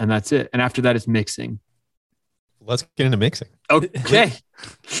 and that's it. And after that, it's mixing. Let's get into mixing. Okay.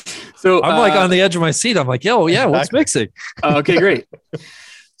 So I'm like on the edge of my seat. I'm like, yo, yeah, what's mixing? Okay, great.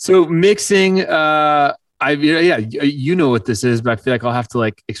 So mixing, you know what this is, but I feel like I'll have to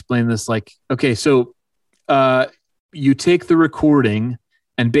like explain this. Like, okay, so you take the recording,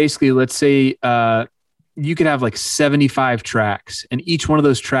 and basically, let's say you could have like 75 tracks, and each one of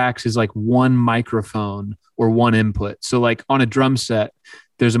those tracks is like one microphone or one input. So like on a drum set,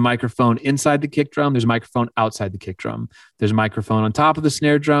 there's a microphone inside the kick drum. There's a microphone outside the kick drum. There's a microphone on top of the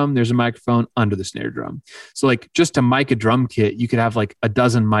snare drum. There's a microphone under the snare drum. So like just to mic a drum kit, you could have like a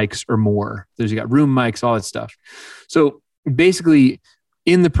dozen mics or more. You got room mics, all that stuff. So basically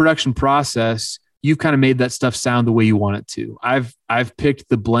in the production process, you've kind of made that stuff sound the way you want it to. I've picked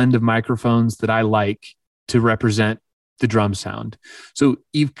the blend of microphones that I like to represent the drum sound. So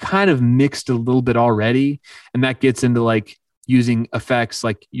you've kind of mixed a little bit already. And that gets into like using effects,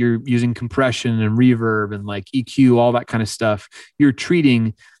 like you're using compression and reverb and like EQ, all that kind of stuff. You're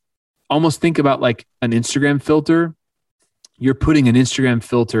treating, almost think about like an Instagram filter. You're putting an Instagram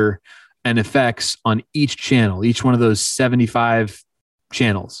filter and effects on each channel, each one of those 75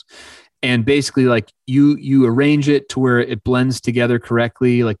 channels. And basically like you arrange it to where it blends together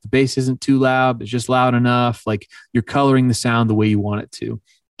correctly. Like the bass isn't too loud, it's just loud enough. Like you're coloring the sound the way you want it to.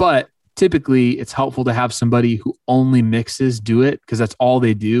 But typically it's helpful to have somebody who only mixes do it, because that's all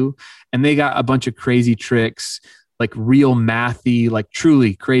they do. And they got a bunch of crazy tricks, like real mathy, like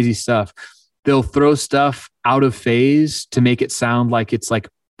truly crazy stuff. They'll throw stuff out of phase to make it sound like it's like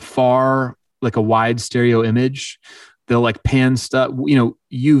far, like a wide stereo image. They'll like pan stuff,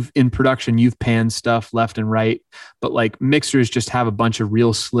 you've panned stuff left and right, but like mixers just have a bunch of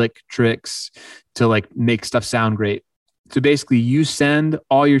real slick tricks to like make stuff sound great. So basically you send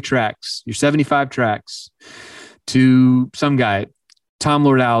all your tracks, your 75 tracks, to some guy. Tom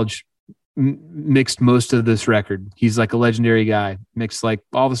Lord Alge mixed most of this record. He's like a legendary guy, mixed like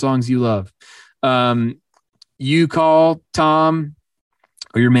all the songs you love. You call Tom,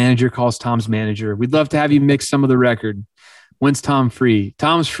 or your manager calls Tom's manager. We'd love to have you mix some of the record. When's Tom free?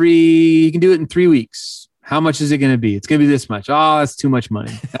 Tom's free. You can do it in 3 weeks. How much is it going to be? It's going to be this much. Oh, that's too much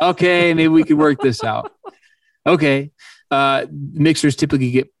money. Okay, maybe we could work this out. Okay. Mixers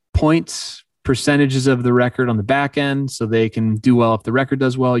typically get points, percentages of the record on the back end, so they can do well if the record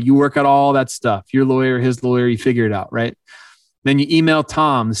does well. You work out all that stuff. Your lawyer, his lawyer, you figure it out, right? Then you email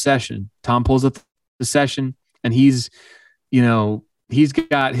Tom the session. Tom pulls up the session, and he's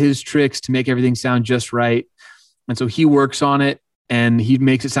got his tricks to make everything sound just right. And so he works on it, and he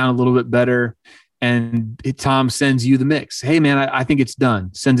makes it sound a little bit better. And Tom sends you the mix. Hey man, I think it's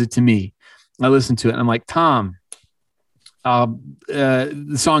done. Sends it to me. I listen to it, and I'm like, Tom,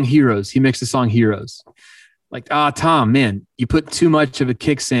 the song Heroes. He mixed the song Heroes. like, Tom, man, you put too much of a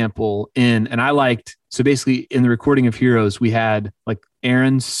kick sample in. And so basically in the recording of Heroes, we had like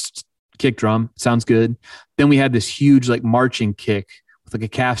Aaron's kick drum, sounds good. Then we had this huge like marching kick with like a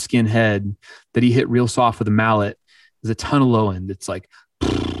calfskin head that he hit real soft with a mallet. There's a ton of low end. It's like,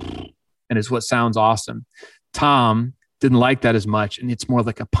 and it's what sounds awesome. Tom didn't like that as much. And it's more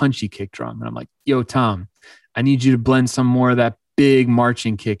like a punchy kick drum. And I'm like, yo, Tom, I need you to blend some more of that big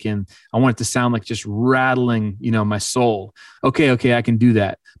marching kick in. I want it to sound like just rattling, my soul. Okay, I can do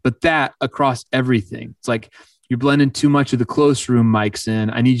that. But that across everything, it's like you're blending too much of the close room mics in.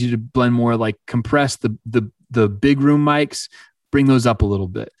 I need you to blend more, like compress the big room mics, bring those up a little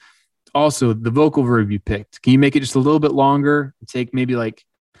bit. Also, the vocal verb you picked, can you make it just a little bit longer? Take maybe like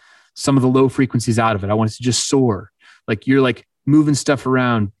some of the low frequencies out of it. I want it to just soar. Like you're like moving stuff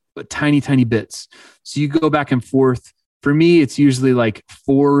around, but tiny bits. So you go back and forth. For me, it's usually like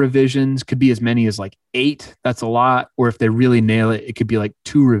 4 revisions, could be as many as like 8. That's a lot. Or if they really nail it, it could be like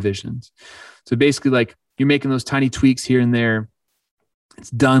 2 revisions. So basically like you're making those tiny tweaks here and there.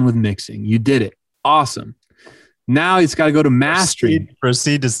 It's done with mixing. You did it. Awesome. Now it's got to go to mastering.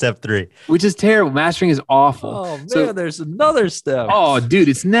 Proceed to step 3, which is terrible. Mastering is awful. Oh man, there's another step. Oh, dude,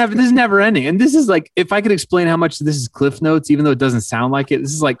 this is never ending. And this is like, if I could explain how much this is Cliff Notes, even though it doesn't sound like it,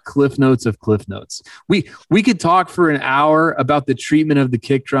 this is like Cliff Notes of Cliff Notes. We could talk for an hour about the treatment of the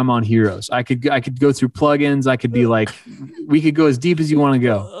kick drum on Heroes. I could go through plugins. I could be like, we could go as deep as you want to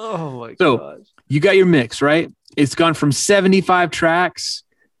go. Oh my so gosh. You got your mix, right? It's gone from 75 tracks.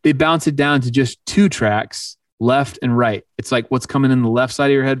 They bounce it down to just 2 tracks. Left and right. It's like what's coming in the left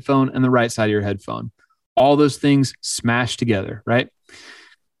side of your headphone and the right side of your headphone. All those things smashed together, right?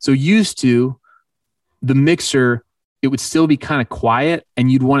 So used to the mixer, it would still be kind of quiet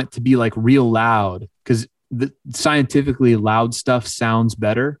and you'd want it to be like real loud because the scientifically loud stuff sounds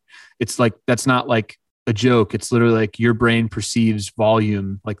better. It's like, that's not like a joke. It's literally like your brain perceives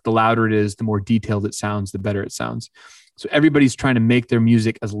volume. Like the louder it is, the more detailed it sounds, the better it sounds. So everybody's trying to make their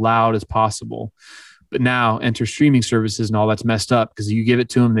music as loud as possible. But now enter streaming services and all that's messed up because you give it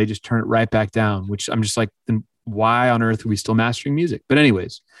to them, they just turn it right back down, which I'm just like, then why on earth are we still mastering music? But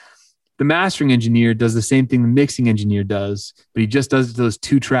anyways, the mastering engineer does the same thing the mixing engineer does, but he just does those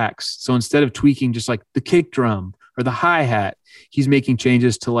 2 tracks. So instead of tweaking just like the kick drum or the hi-hat, he's making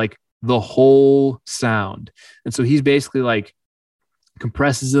changes to like the whole sound. And so he's basically like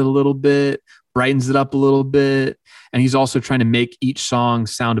compresses it a little bit, brightens it up a little bit. And he's also trying to make each song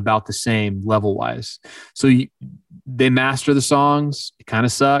sound about the same level wise. So they master the songs. It kind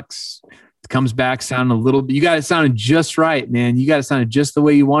of sucks. It comes back sounding a little bit. You got it sounding just right, man. You got it sounding just the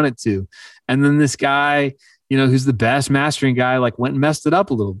way you want it to. And then this guy, who's the best mastering guy, like went and messed it up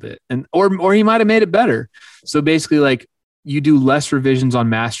a little bit. And or he might have made it better. So basically, like you do less revisions on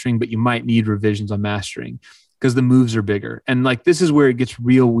mastering, but you might need revisions on mastering because the moves are bigger. And like this is where it gets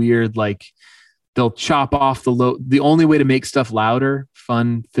real weird. Like they'll chop off the low. The only way to make stuff louder,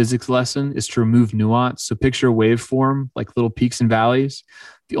 fun physics lesson, is to remove nuance. So picture a waveform, like little peaks and valleys.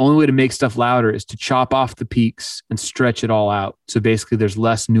 The only way to make stuff louder is to chop off the peaks and stretch it all out. So basically there's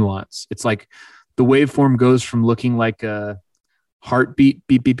less nuance. It's like the waveform goes from looking like a heartbeat,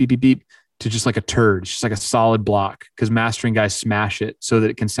 beep, beep, beep, beep, beep, to just like a turd, just like a solid block, because mastering guys smash it so that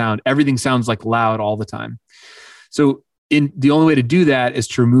it can sound, everything sounds like loud all the time. So the only way to do that is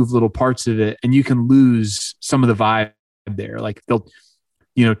to remove little parts of it, and you can lose some of the vibe there. Like they'll,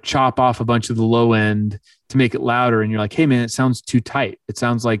 chop off a bunch of the low end to make it louder, and you're like, hey man, it sounds too tight. It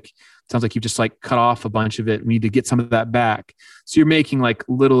sounds like you've just like cut off a bunch of it. We need to get some of that back. So you're making like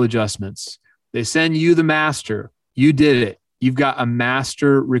little adjustments. They send you the master. You did it. You've got a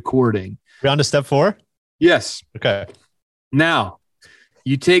master recording. We on to step 4? Yes. Okay. Now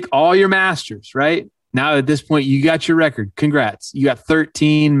you take all your masters, right? Now at this point, you got your record. Congrats. You got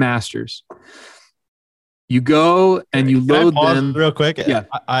 13 masters. You go and you load them real quick. Yeah.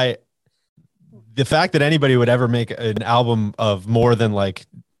 The fact that anybody would ever make an album of more than like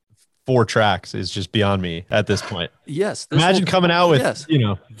 4 tracks is just beyond me at this point. Yes. Imagine coming out with,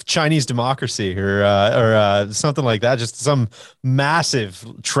 Chinese Democracy or something like that. Just some massive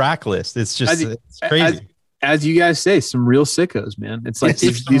track list. It's just it's crazy. As you guys say, some real sickos, man. It's like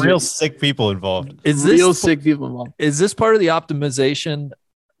these real sick people involved. Is this part of the optimization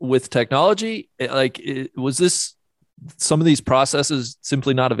with technology? Was this some of these processes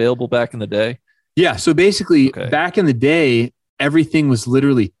simply not available back in the day? Yeah. So basically, back in the day, everything was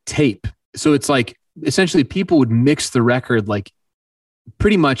literally tape. So it's like essentially people would mix the record like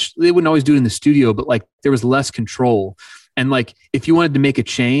pretty much. They wouldn't always do it in the studio, but like there was less control. And like if you wanted to make a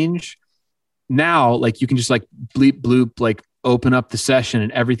change, now, like you can just like bleep bloop, like open up the session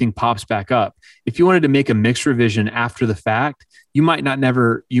and everything pops back up. If you wanted to make a mix revision after the fact, you might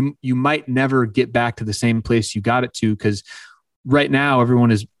never get back to the same place you got it to, because right now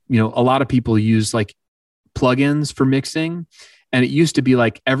everyone is, a lot of people use like plugins for mixing, and it used to be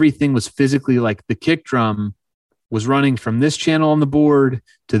like everything was physically like the kick drum was running from this channel on the board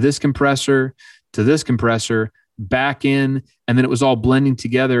to this compressor back in, and then it was all blending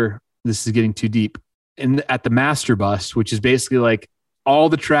together. This is getting too deep. And at the master bus, which is basically like all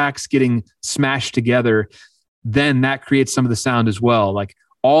the tracks getting smashed together, then that creates some of the sound as well. Like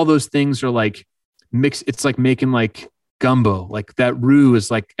all those things are like mixed. It's like making like gumbo, like that roux is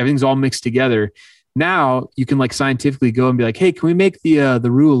like everything's all mixed together. Now you can like scientifically go and be like, hey, can we make the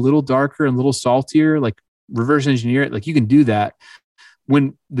roux a little darker and a little saltier? Like reverse engineer it. Like you can do that.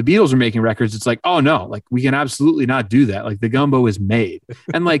 When the Beatles are making records, it's like, oh no, like we can absolutely not do that. Like the gumbo is made.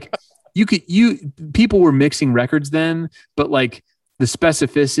 And like people were mixing records then, but like the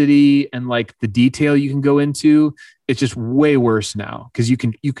specificity and like the detail you can go into, it's just way worse now because you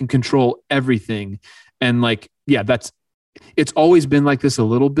can control everything. And like, yeah, it's always been like this a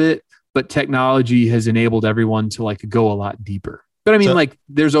little bit, but technology has enabled everyone to like go a lot deeper. But I mean, like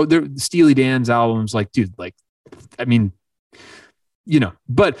there's Steely Dan's albums, like, dude, like, I mean,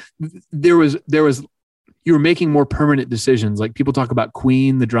 but there was, you were making more permanent decisions. Like people talk about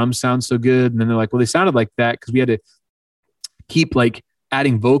Queen, the drums sound so good. And then they're like, well, they sounded like that because we had to keep like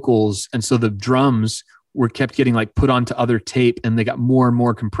adding vocals. And so the drums were kept getting like put onto other tape, and they got more and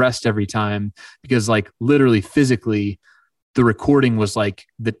more compressed every time because like literally physically the recording was like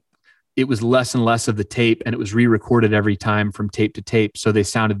it was less and less of the tape, and it was re-recorded every time from tape to tape. So they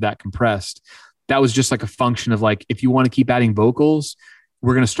sounded that compressed. That was just like a function of like, if you want to keep adding vocals,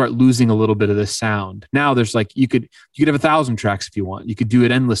 we're going to start losing a little bit of this sound. Now there's like, you could have 1,000 tracks if you want, you could do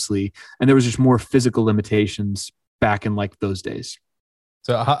it endlessly. And there was just more physical limitations back in like those days.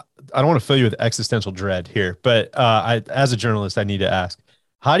 So I don't want to fill you with existential dread here, but as a journalist, I need to ask,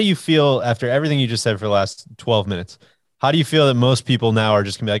 how do you feel after everything you just said for the last 12 minutes? How do you feel that most people now are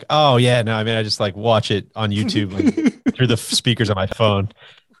just gonna be like, oh yeah, no, I mean, I just like watch it on YouTube like, through the speakers on my phone.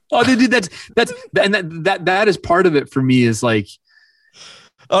 Oh, dude, that is part of it for me is like,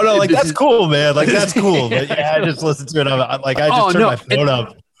 oh no, like that's cool, man. Like that's cool. But yeah, I just listen to it. I'm like, I just turned my phone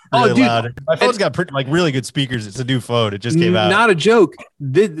up really loud. My phone's got like really good speakers. It's a new phone. It just came out. Not a joke.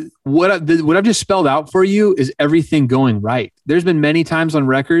 What I've just spelled out for you is everything going right. There's been many times on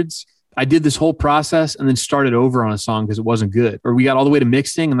records I did this whole process and then started over on a song because it wasn't good. Or we got all the way to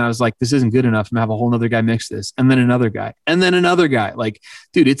mixing and I was like, this isn't good enough. I'm gonna have a whole nother guy mix this. And then another guy. And then another guy. Like,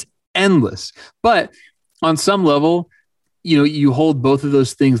 dude, it's endless. But on some level, you hold both of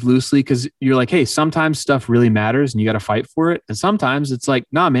those things loosely because you're like, hey, sometimes stuff really matters and you got to fight for it. And sometimes it's like,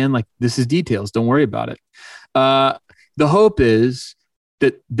 nah, man, like this is details. Don't worry about it. The hope is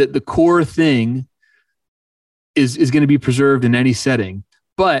that the core thing is going to be preserved in any setting.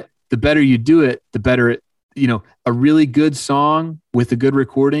 But the better you do it, the better it, a really good song with a good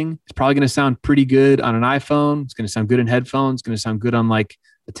recording is probably going to sound pretty good on an iPhone. It's going to sound good in headphones. It's going to sound good on like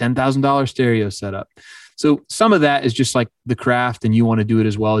a $10,000 stereo setup. So some of that is just like the craft and you want to do it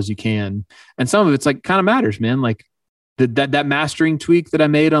as well as you can. And some of it's like kind of matters, man. Like that mastering tweak that I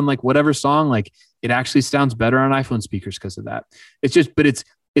made on like whatever song, like it actually sounds better on iPhone speakers because of that. It's just, but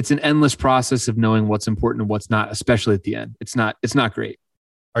it's an endless process of knowing what's important and what's not, especially at the end. It's not great.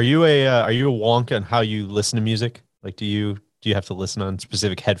 Are you a wonk on how you listen to music? Like, do you have to listen on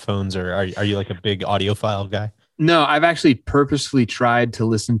specific headphones, or are you like a big audiophile guy? No, I've actually purposefully tried to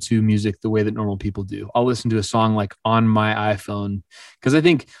listen to music the way that normal people do. I'll listen to a song like on my iPhone because I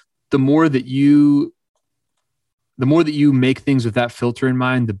think the more that you make things with that filter in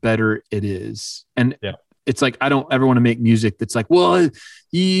mind, the better it is. And it's like I don't ever want to make music that's like, well,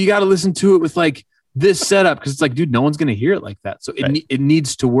 you got to listen to it with like this setup because it's like, dude, no one's going to hear it like that. So it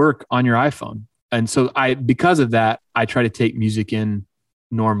needs to work on your iPhone. And so because of that, I try to take music in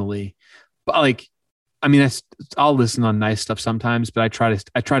normally. But like, I mean, I'll listen on nice stuff sometimes, but I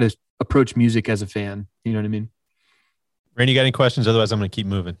try to approach music as a fan. You know what I mean? Randy, you got any questions? Otherwise, I'm going to keep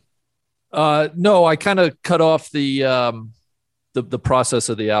moving. No, I kind of cut off the process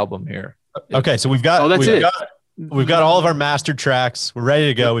of the album here. Okay, so we've got we've got all of our mastered tracks. We're ready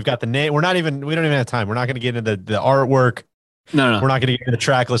to go. We've got the name. We don't even have time. We're not going to get into the artwork. No. We're not going to get into the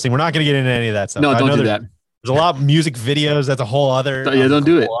track listing. We're not going to get into any of that stuff. No, don't do that. There's a lot of music videos. That's a whole other don't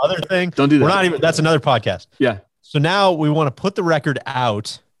do it. Other thing. Don't do that. We're not even. That's another podcast. Yeah. So now we want to put the record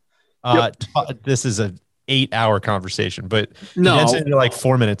out. This is an 8-hour conversation, but it's into like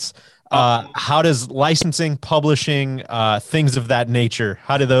 4 minutes. How does licensing, publishing, things of that nature?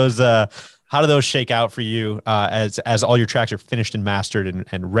 How How do those shake out for you as all your tracks are finished and mastered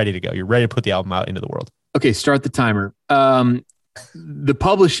and ready to go? You're ready to put the album out into the world. Okay, start the timer. The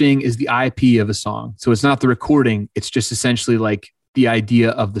publishing is the IP of a song. So it's not the recording. It's just essentially like the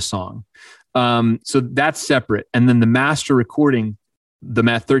idea of the song. So that's separate. And then the master recording, the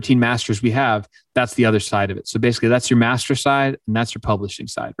 13 masters we have, that's the other side of it. So basically that's your master side and that's your publishing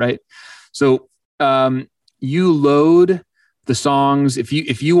side, right? So you load the songs. If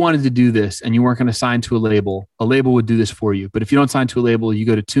you wanted to do this and you weren't going to sign to a label would do this for you. But if you don't sign to a label, you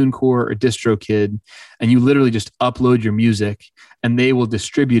go to TuneCore or DistroKid and you literally just upload your music and they will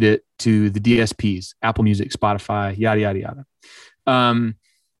distribute it to the DSPs, Apple Music, Spotify, yada, yada, yada.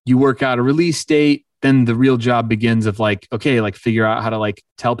 You work out a release date. Then the real job begins of like, okay, like figure out how to like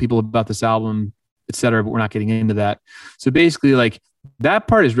tell people about this album, et cetera, but we're not getting into that. So basically like that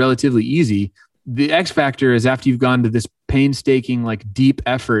part is relatively easy. The X factor is after you've gone to this painstaking, like deep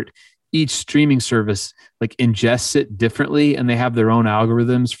effort, each streaming service like ingests it differently and they have their own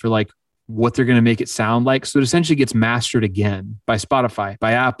algorithms for like what they're going to make it sound like. So it essentially gets mastered again by Spotify,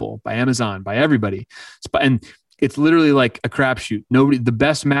 by Apple, by Amazon, by everybody. And it's literally like a crapshoot. The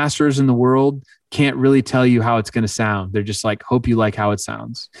best masters in the world can't really tell you how it's going to sound. They're just like, hope you like how it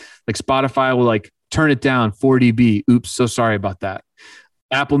sounds. Like Spotify will like turn it down 4 dB. Oops, so sorry about that.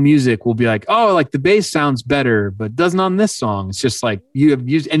 Apple Music will be like, oh, like the bass sounds better, but doesn't on this song. It's just like you have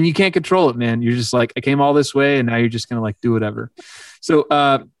used, and you can't control it, man. You're just like, I came all this way and now you're just going to like do whatever. So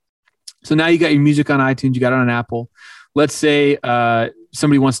now you got your music on iTunes, you got it on Apple. Let's say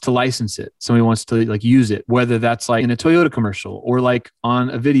somebody wants to license it. Somebody wants to like use it, whether that's like in a Toyota commercial or like on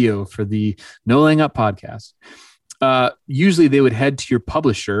a video for the No Laying Up podcast. Usually they would head to your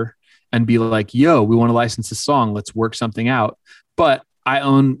publisher and be like, yo, we want to license this song. Let's work something out. But I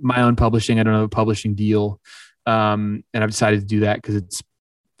own my own publishing. I don't have a publishing deal. And I've decided to do that because it's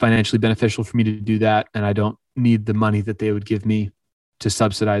financially beneficial for me to do that. And I don't need the money that they would give me to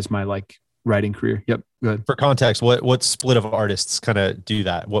subsidize my like writing career. Yep. Go ahead. For context, what split of artists kind of do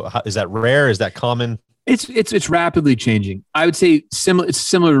that? Is that rare? Is that common? It's rapidly changing. I would say similar. It's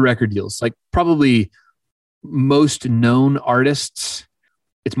similar to record deals. Like probably most known artists,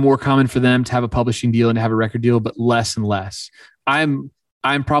 it's more common for them to have a publishing deal and to have a record deal, but less and less. I'm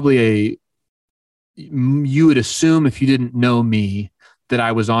probably you would assume if you didn't know me that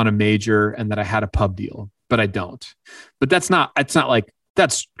I was on a major and that I had a pub deal, but I don't. But it's not like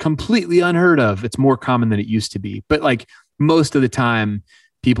that's completely unheard of. It's more common than it used to be. But like most of the time,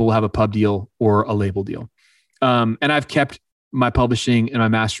 people will have a pub deal or a label deal. And I've kept my publishing and my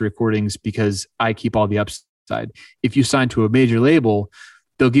master recordings because I keep all the upside. If you sign to a major label,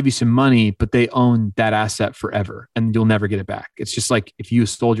 they'll give you some money, but they own that asset forever and you'll never get it back. It's just like if you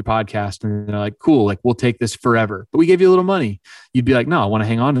sold your podcast and they're like, cool, like we'll take this forever, but we gave you a little money. You'd be like, no, I want to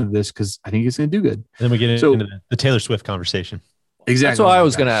hang on to this because I think it's going to do good. And then we get into the Taylor Swift conversation. Exactly. That's what I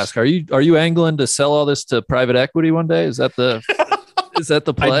was going to ask. Are you angling to sell all this to private equity one day? Is that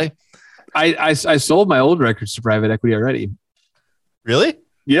the play? I sold my old records to private equity already. Really?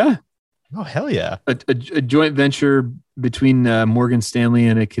 Yeah. Oh, hell yeah. A joint venture between Morgan Stanley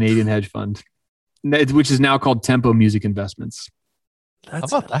and a Canadian hedge fund, which is now called Tempo Music Investments. How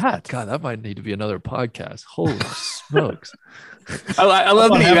about that? God, that might need to be another podcast. Holy smokes. I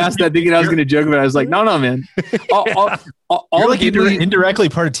love that you asked that thinking I was going to joke about it. I was like, no, man. All like indirectly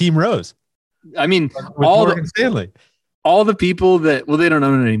part of Team Rose. I mean, Morgan Stanley. All the people that, well, they don't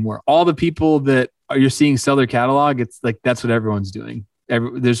own it anymore. All the people that you're seeing sell their catalog, it's like, that's what everyone's doing.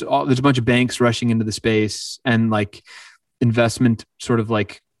 There's a bunch of banks rushing into the space and like investment sort of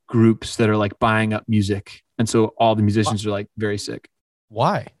like groups that are like buying up music. And so all the musicians are like very sick.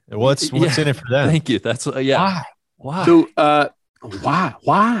 Why? What's in it for them? Thank you. That's Why? So why?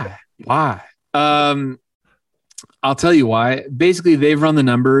 I'll tell you why. Basically, they've run the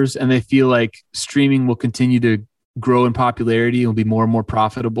numbers and they feel like streaming will continue to grow in popularity. It'll be more and more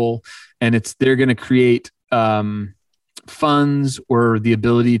profitable. And they're going to create funds or the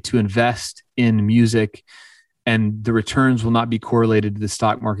ability to invest in music, and the returns will not be correlated to the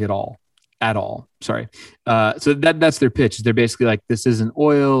stock market at all. Sorry. So that's their pitch. They're basically like, this isn't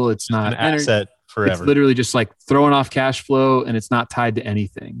oil. It's not an asset forever. It's literally just like throwing off cash flow and it's not tied to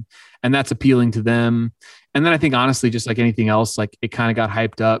anything. And that's appealing to them. And then I think honestly, just like anything else, like it kind of got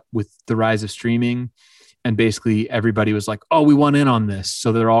hyped up with the rise of streaming, and basically everybody was like, oh, we want in on this.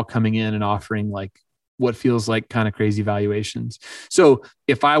 So they're all coming in and offering like what feels like kind of crazy valuations. So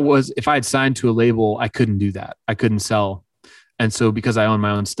if I had signed to a label, I couldn't do that. I couldn't sell. And so because I own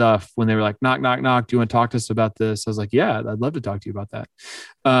my own stuff, when they were like, knock, knock, knock, do you want to talk to us about this? I was like, yeah, I'd love to talk to you about that.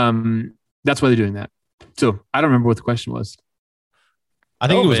 That's why they're doing that. So I don't remember what the question was. I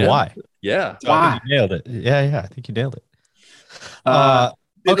think Oh, it was man. why. Yeah. So I think you nailed it. Yeah, I think you nailed it.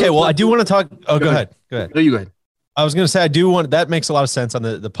 Okay, well, I do want to talk. Oh, go ahead. No, you go ahead. I was going to say, I do want, that makes a lot of sense on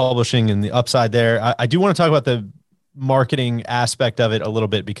the publishing and the upside there. I do want to talk about the marketing aspect of it a little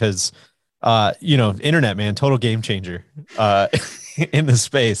bit because, internet, man, total game changer in the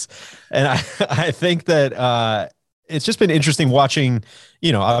space. And I think that it's just been interesting watching,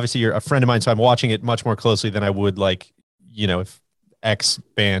 obviously you're a friend of mine, so I'm watching it much more closely than I would if X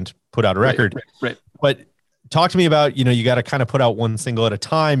band put out a record. Right. But talk to me about, you got to kind of put out one single at a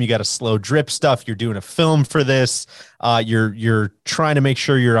time. You got to slow drip stuff. You're doing a film for this. You're trying to make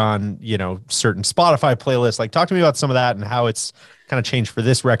sure you're on, certain Spotify playlists. Like, talk to me about some of that and how it's kind of changed for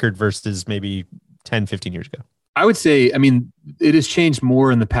this record versus maybe 10, 15 years ago. I would say, it has changed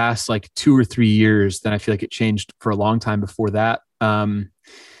more in the past like 2 or 3 years than I feel like it changed for a long time before that.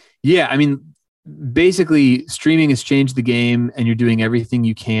 Basically streaming has changed the game and you're doing everything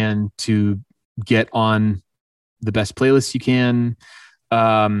you can to get on the best playlists you can,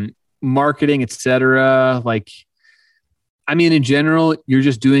 marketing, etc. In general, you're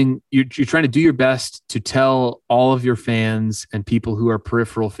trying to do your best to tell all of your fans and people who are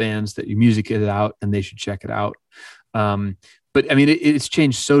peripheral fans that your music is out and they should check it out. It's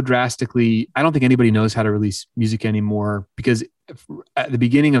changed so drastically. I don't think anybody knows how to release music anymore because at the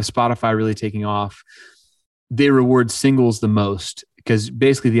beginning of Spotify really taking off, they reward singles the most. Because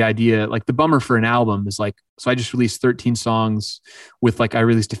basically the idea, like the bummer for an album is like, so I just released 13 songs with I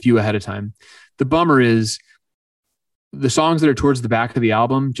released a few ahead of time. The bummer is the songs that are towards the back of the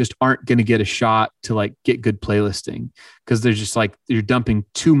album just aren't going to get a shot to get good playlisting because they're just you're dumping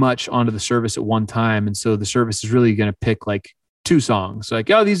too much onto the service at one time. And so the service is really going to pick 2 songs. So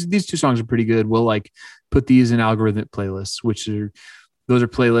these 2 songs are pretty good. We'll put these in algorithmic playlists, those are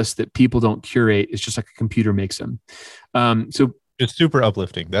playlists that people don't curate. It's just a computer makes them. So it's super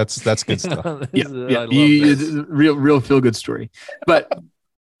uplifting. That's good stuff. Real feel good story. But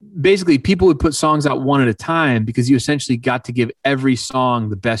basically, people would put songs out one at a time because you essentially got to give every song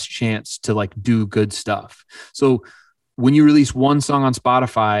the best chance to do good stuff. So when you release one song on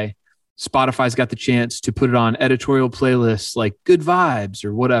Spotify's got the chance to put it on editorial playlists like Good Vibes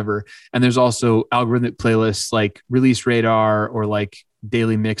or whatever. And there's also algorithmic playlists like Release Radar or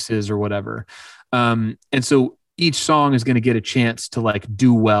daily mixes or whatever. And so each song is going to get a chance to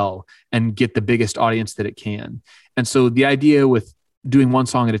do well and get the biggest audience that it can. And so the idea with doing one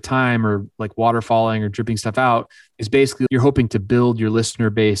song at a time or waterfalling or dripping stuff out is basically you're hoping to build your listener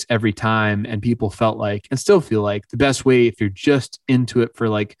base every time. And people felt and still feel the best way, if you're just into it for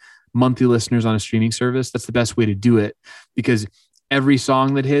monthly listeners on a streaming service, that's the best way to do it because every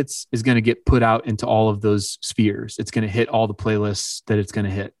song that hits is going to get put out into all of those spheres. It's going to hit all the playlists that it's going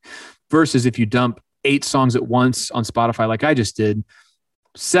to hit versus if you dump 8 songs at once on Spotify, like I just did,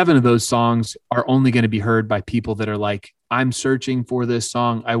 7 of those songs are only going to be heard by people that are I'm searching for this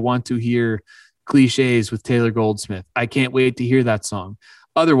song. I want to hear Cliches with Taylor Goldsmith. I can't wait to hear that song.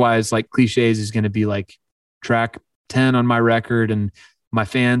 Otherwise, Cliches is going to be track 10 on my record and my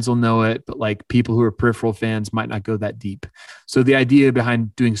fans will know it, but people who are peripheral fans might not go that deep. So the idea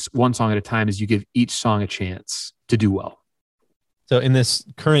behind doing one song at a time is you give each song a chance to do well. So in this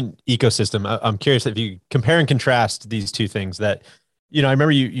current ecosystem, I'm curious if you compare and contrast these two things that, I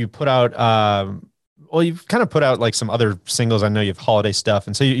remember you put out, you've kind of put out some other singles. I know you have holiday stuff.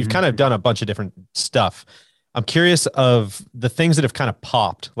 And so you've kind of done a bunch of different stuff. I'm curious of the things that have kind of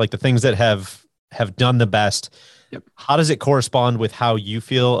popped, the things that have done the best. Yep. How does it correspond with how you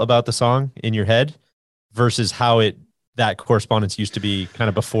feel about the song in your head versus how that correspondence used to be kind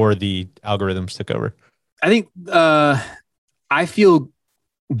of before the algorithms took over? I think, I feel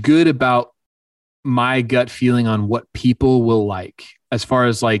good about my gut feeling on what people will like as far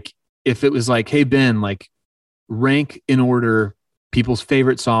as if it was hey, Ben, rank in order people's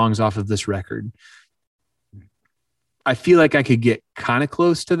favorite songs off of this record. I feel like I could get kind of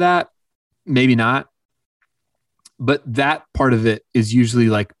close to that. Maybe not. But that part of it is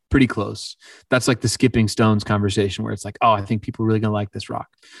usually pretty close. That's the Skipping Stones conversation where it's oh, I think people are really going to like this rock.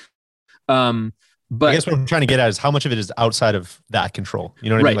 But I guess what I'm trying to get at is how much of it is outside of that control. You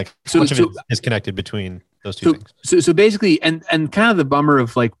know what I mean? How much of it is connected between those two things. So basically, and kind of the bummer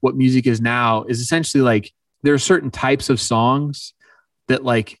of what music is now is essentially there are certain types of songs that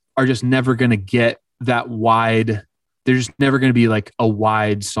are just never going to get that wide. there's never going to be like a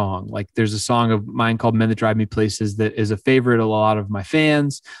wide song. Like there's a song of mine called Men That Drive Me Places that is a favorite of a lot of my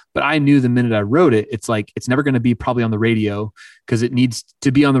fans, but I knew the minute I wrote it, it's like, it's never going to be probably on the radio because it needs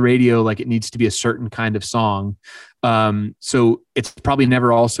to be on the radio. Like it needs to be a certain kind of song. So it's probably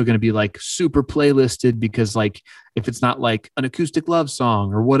never also going to be like super playlisted because like, if it's not like an acoustic love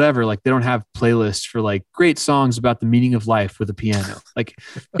song or whatever, like they don't have playlists for like great songs about the meaning of life with a piano. Like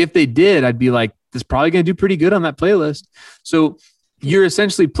if they did, I'd be like, this is probably going to do pretty good on that playlist. So you're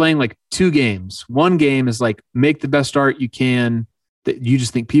essentially playing like two games. One game is like make the best art you can that you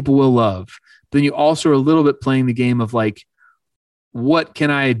just think people will love. But then you also are a little bit playing the game of like, what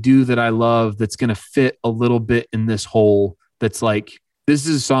can I do that I love that's going to fit a little bit in this hole? That's like, this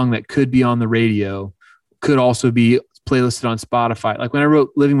is a song that could be on the radio, could also be playlisted on Spotify. Like when I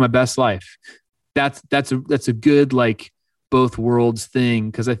wrote Living My Best Life, that's a good, like both worlds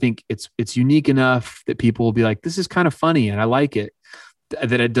thing. Cause I think it's unique enough that people will be like, this is kind of funny and I like it,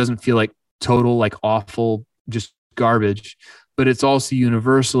 that it doesn't feel like total, like awful, just garbage, but it's also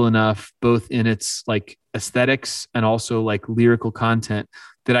universal enough, both in its like aesthetics and also like lyrical content,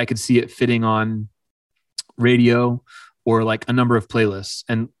 that I could see it fitting on radio or like a number of playlists.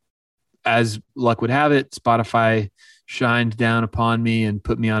 And as luck would have it, Spotify shined down upon me and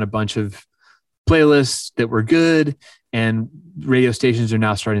put me on a bunch of playlists that were good, and radio stations are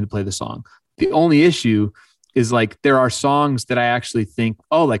now starting to play the song. The only issue is like, there are songs that I actually think,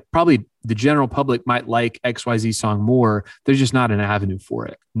 oh, like probably the general public might like XYZ song more. There's just not an avenue for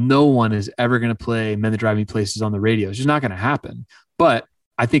it. No one is ever going to play Men That Drive Me Places on the radio. It's just not going to happen. But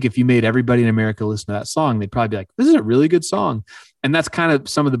I think if you made everybody in America listen to that song, they'd probably be like, this is a really good song. And that's kind of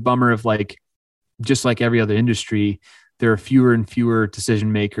some of the bummer of like, just like every other industry, there are fewer and fewer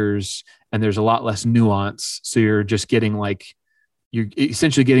decision makers and there's a lot less nuance. So you're just getting like, you're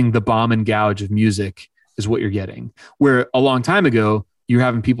essentially getting the bomb and gouge of music is what you're getting. Where a long time ago, you're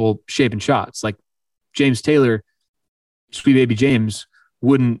having people shaping shots. Like James Taylor, Sweet Baby James,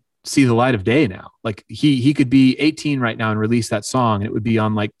 wouldn't see the light of day now. Like he could be 18 right now and release that song, and it would be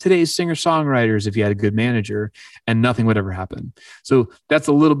on like today's singer-songwriters if he had a good manager, and nothing would ever happen. So that's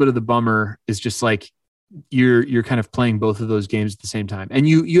a little bit of the bummer, is just like you're kind of playing both of those games at the same time. And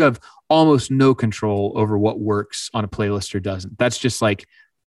you have almost no control over what works on a playlist or doesn't. That's just like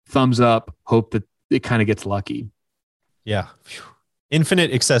thumbs up, hope that it kind of gets lucky. Yeah. Phew.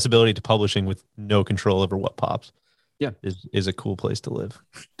 Infinite accessibility to publishing with no control over what pops. Yeah. Is a cool place to live.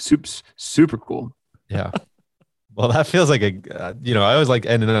 Super cool. Yeah. Well, that feels like a, I always like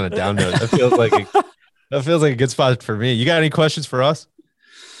ending on a down note. That feels like a good spot for me. You got any questions for us?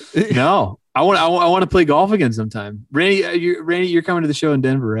 No, I want to play golf again sometime. Randy, you're coming to the show in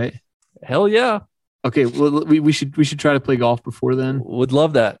Denver, right? Hell yeah. Okay. Well, we should try to play golf before then. Would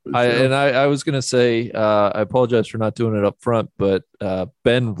love that. I was going to say, I apologize for not doing it up front, but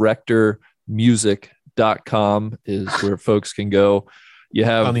benrectormusic.com is where folks can go. You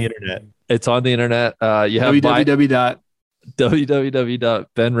have on the internet. It's on the internet. You have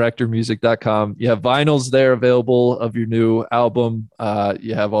www.benrectormusic.com. You have vinyls there available of your new album.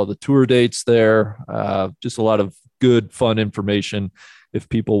 You have all the tour dates there. Just a lot of good, fun information if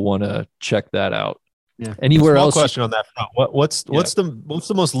people want to check that out. Yeah. Anywhere else? Question on that front. What's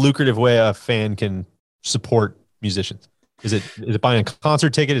the most lucrative way a fan can support musicians? Is it buying a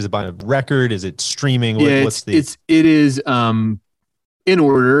concert ticket? Is it buying a record? Is it streaming? It is in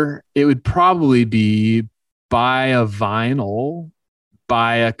order. It would probably be buy a vinyl,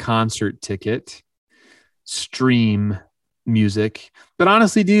 buy a concert ticket, stream music. But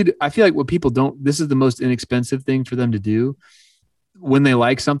honestly, dude, I feel like what people don't, this is the most inexpensive thing for them to do when they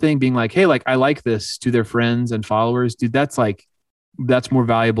like something, being like, hey, like I like this, to their friends and followers, dude, that's more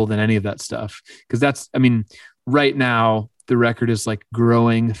valuable than any of that stuff. Cause right now the record is like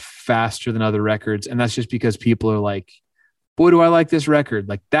growing faster than other records. And that's just because people are like, boy, do I like this record.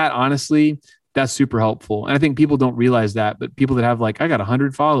 Like that, honestly, that's super helpful. And I think people don't realize that, but people that have like, I got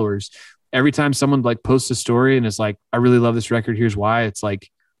 100 followers, every time someone like posts a story and it's like, I really love this record, here's why, it's like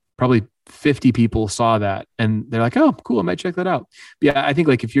probably 50 people saw that and they're like, oh, cool, I might check that out. But yeah, I think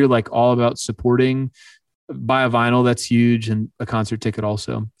like if you're like all about supporting, buy a vinyl, that's huge. And a concert ticket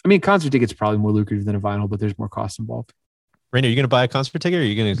also. I mean, concert ticket's probably more lucrative than a vinyl, but there's more cost involved. Rainer, are you going to buy a concert ticket or are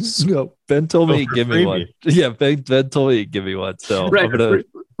you going to? No, Ben told me he'd give me one. Yeah, Ben told me he'd give me one. So right. I'm gonna,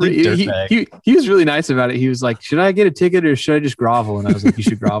 he was really nice about it. He was like, should I get a ticket or should I just grovel? And I was like, you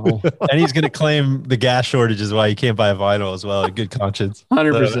should grovel. And he's going to claim the gas shortage is why you can't buy a vinyl as well. Good conscience.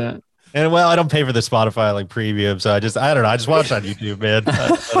 100%. And well, I don't pay for the Spotify like premium. So I don't know. I just watch on YouTube, man.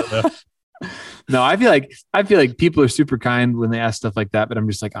 I don't know. No, I feel like people are super kind when they ask stuff like that, but I'm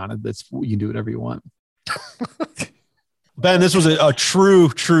just like, on it, you can do whatever you want. Ben, this was a true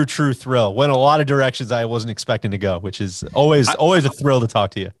thrill. Went a lot of directions I wasn't expecting to go, which is always a thrill to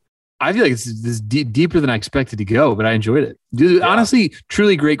talk to you. I feel like it's deeper than I expected to go, but I enjoyed it. Dude, honestly,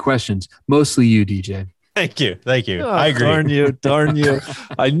 truly great questions. Mostly you, DJ. Thank you. Oh, I agree. Darn you.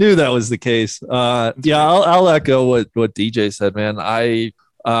 I knew that was the case. I'll echo what DJ said, man.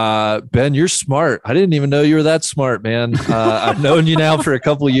 Ben, you're smart. I didn't even know you were that smart, man. I've known you now for a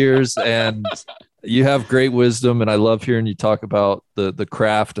couple of years, and you have great wisdom, and I love hearing you talk about the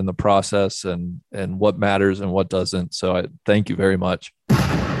craft and the process and what matters and what doesn't. So I thank you very much.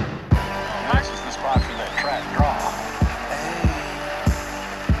 Nice is the spot for that track draw.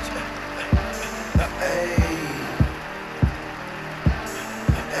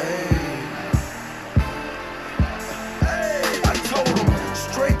 I told him,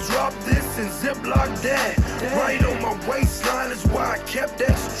 straight drop this and ziplock that. Right on my waistline is why I kept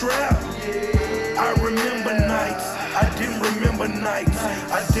that strap. I remember nights, I didn't remember nights.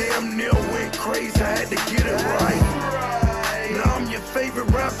 I damn near went crazy, I had to get it right. Now I'm your favorite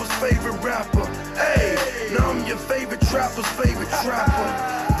rapper's favorite rapper. Hey, now I'm your favorite trapper's favorite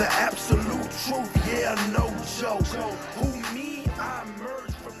trapper. The absolute truth, yeah, no joke. Who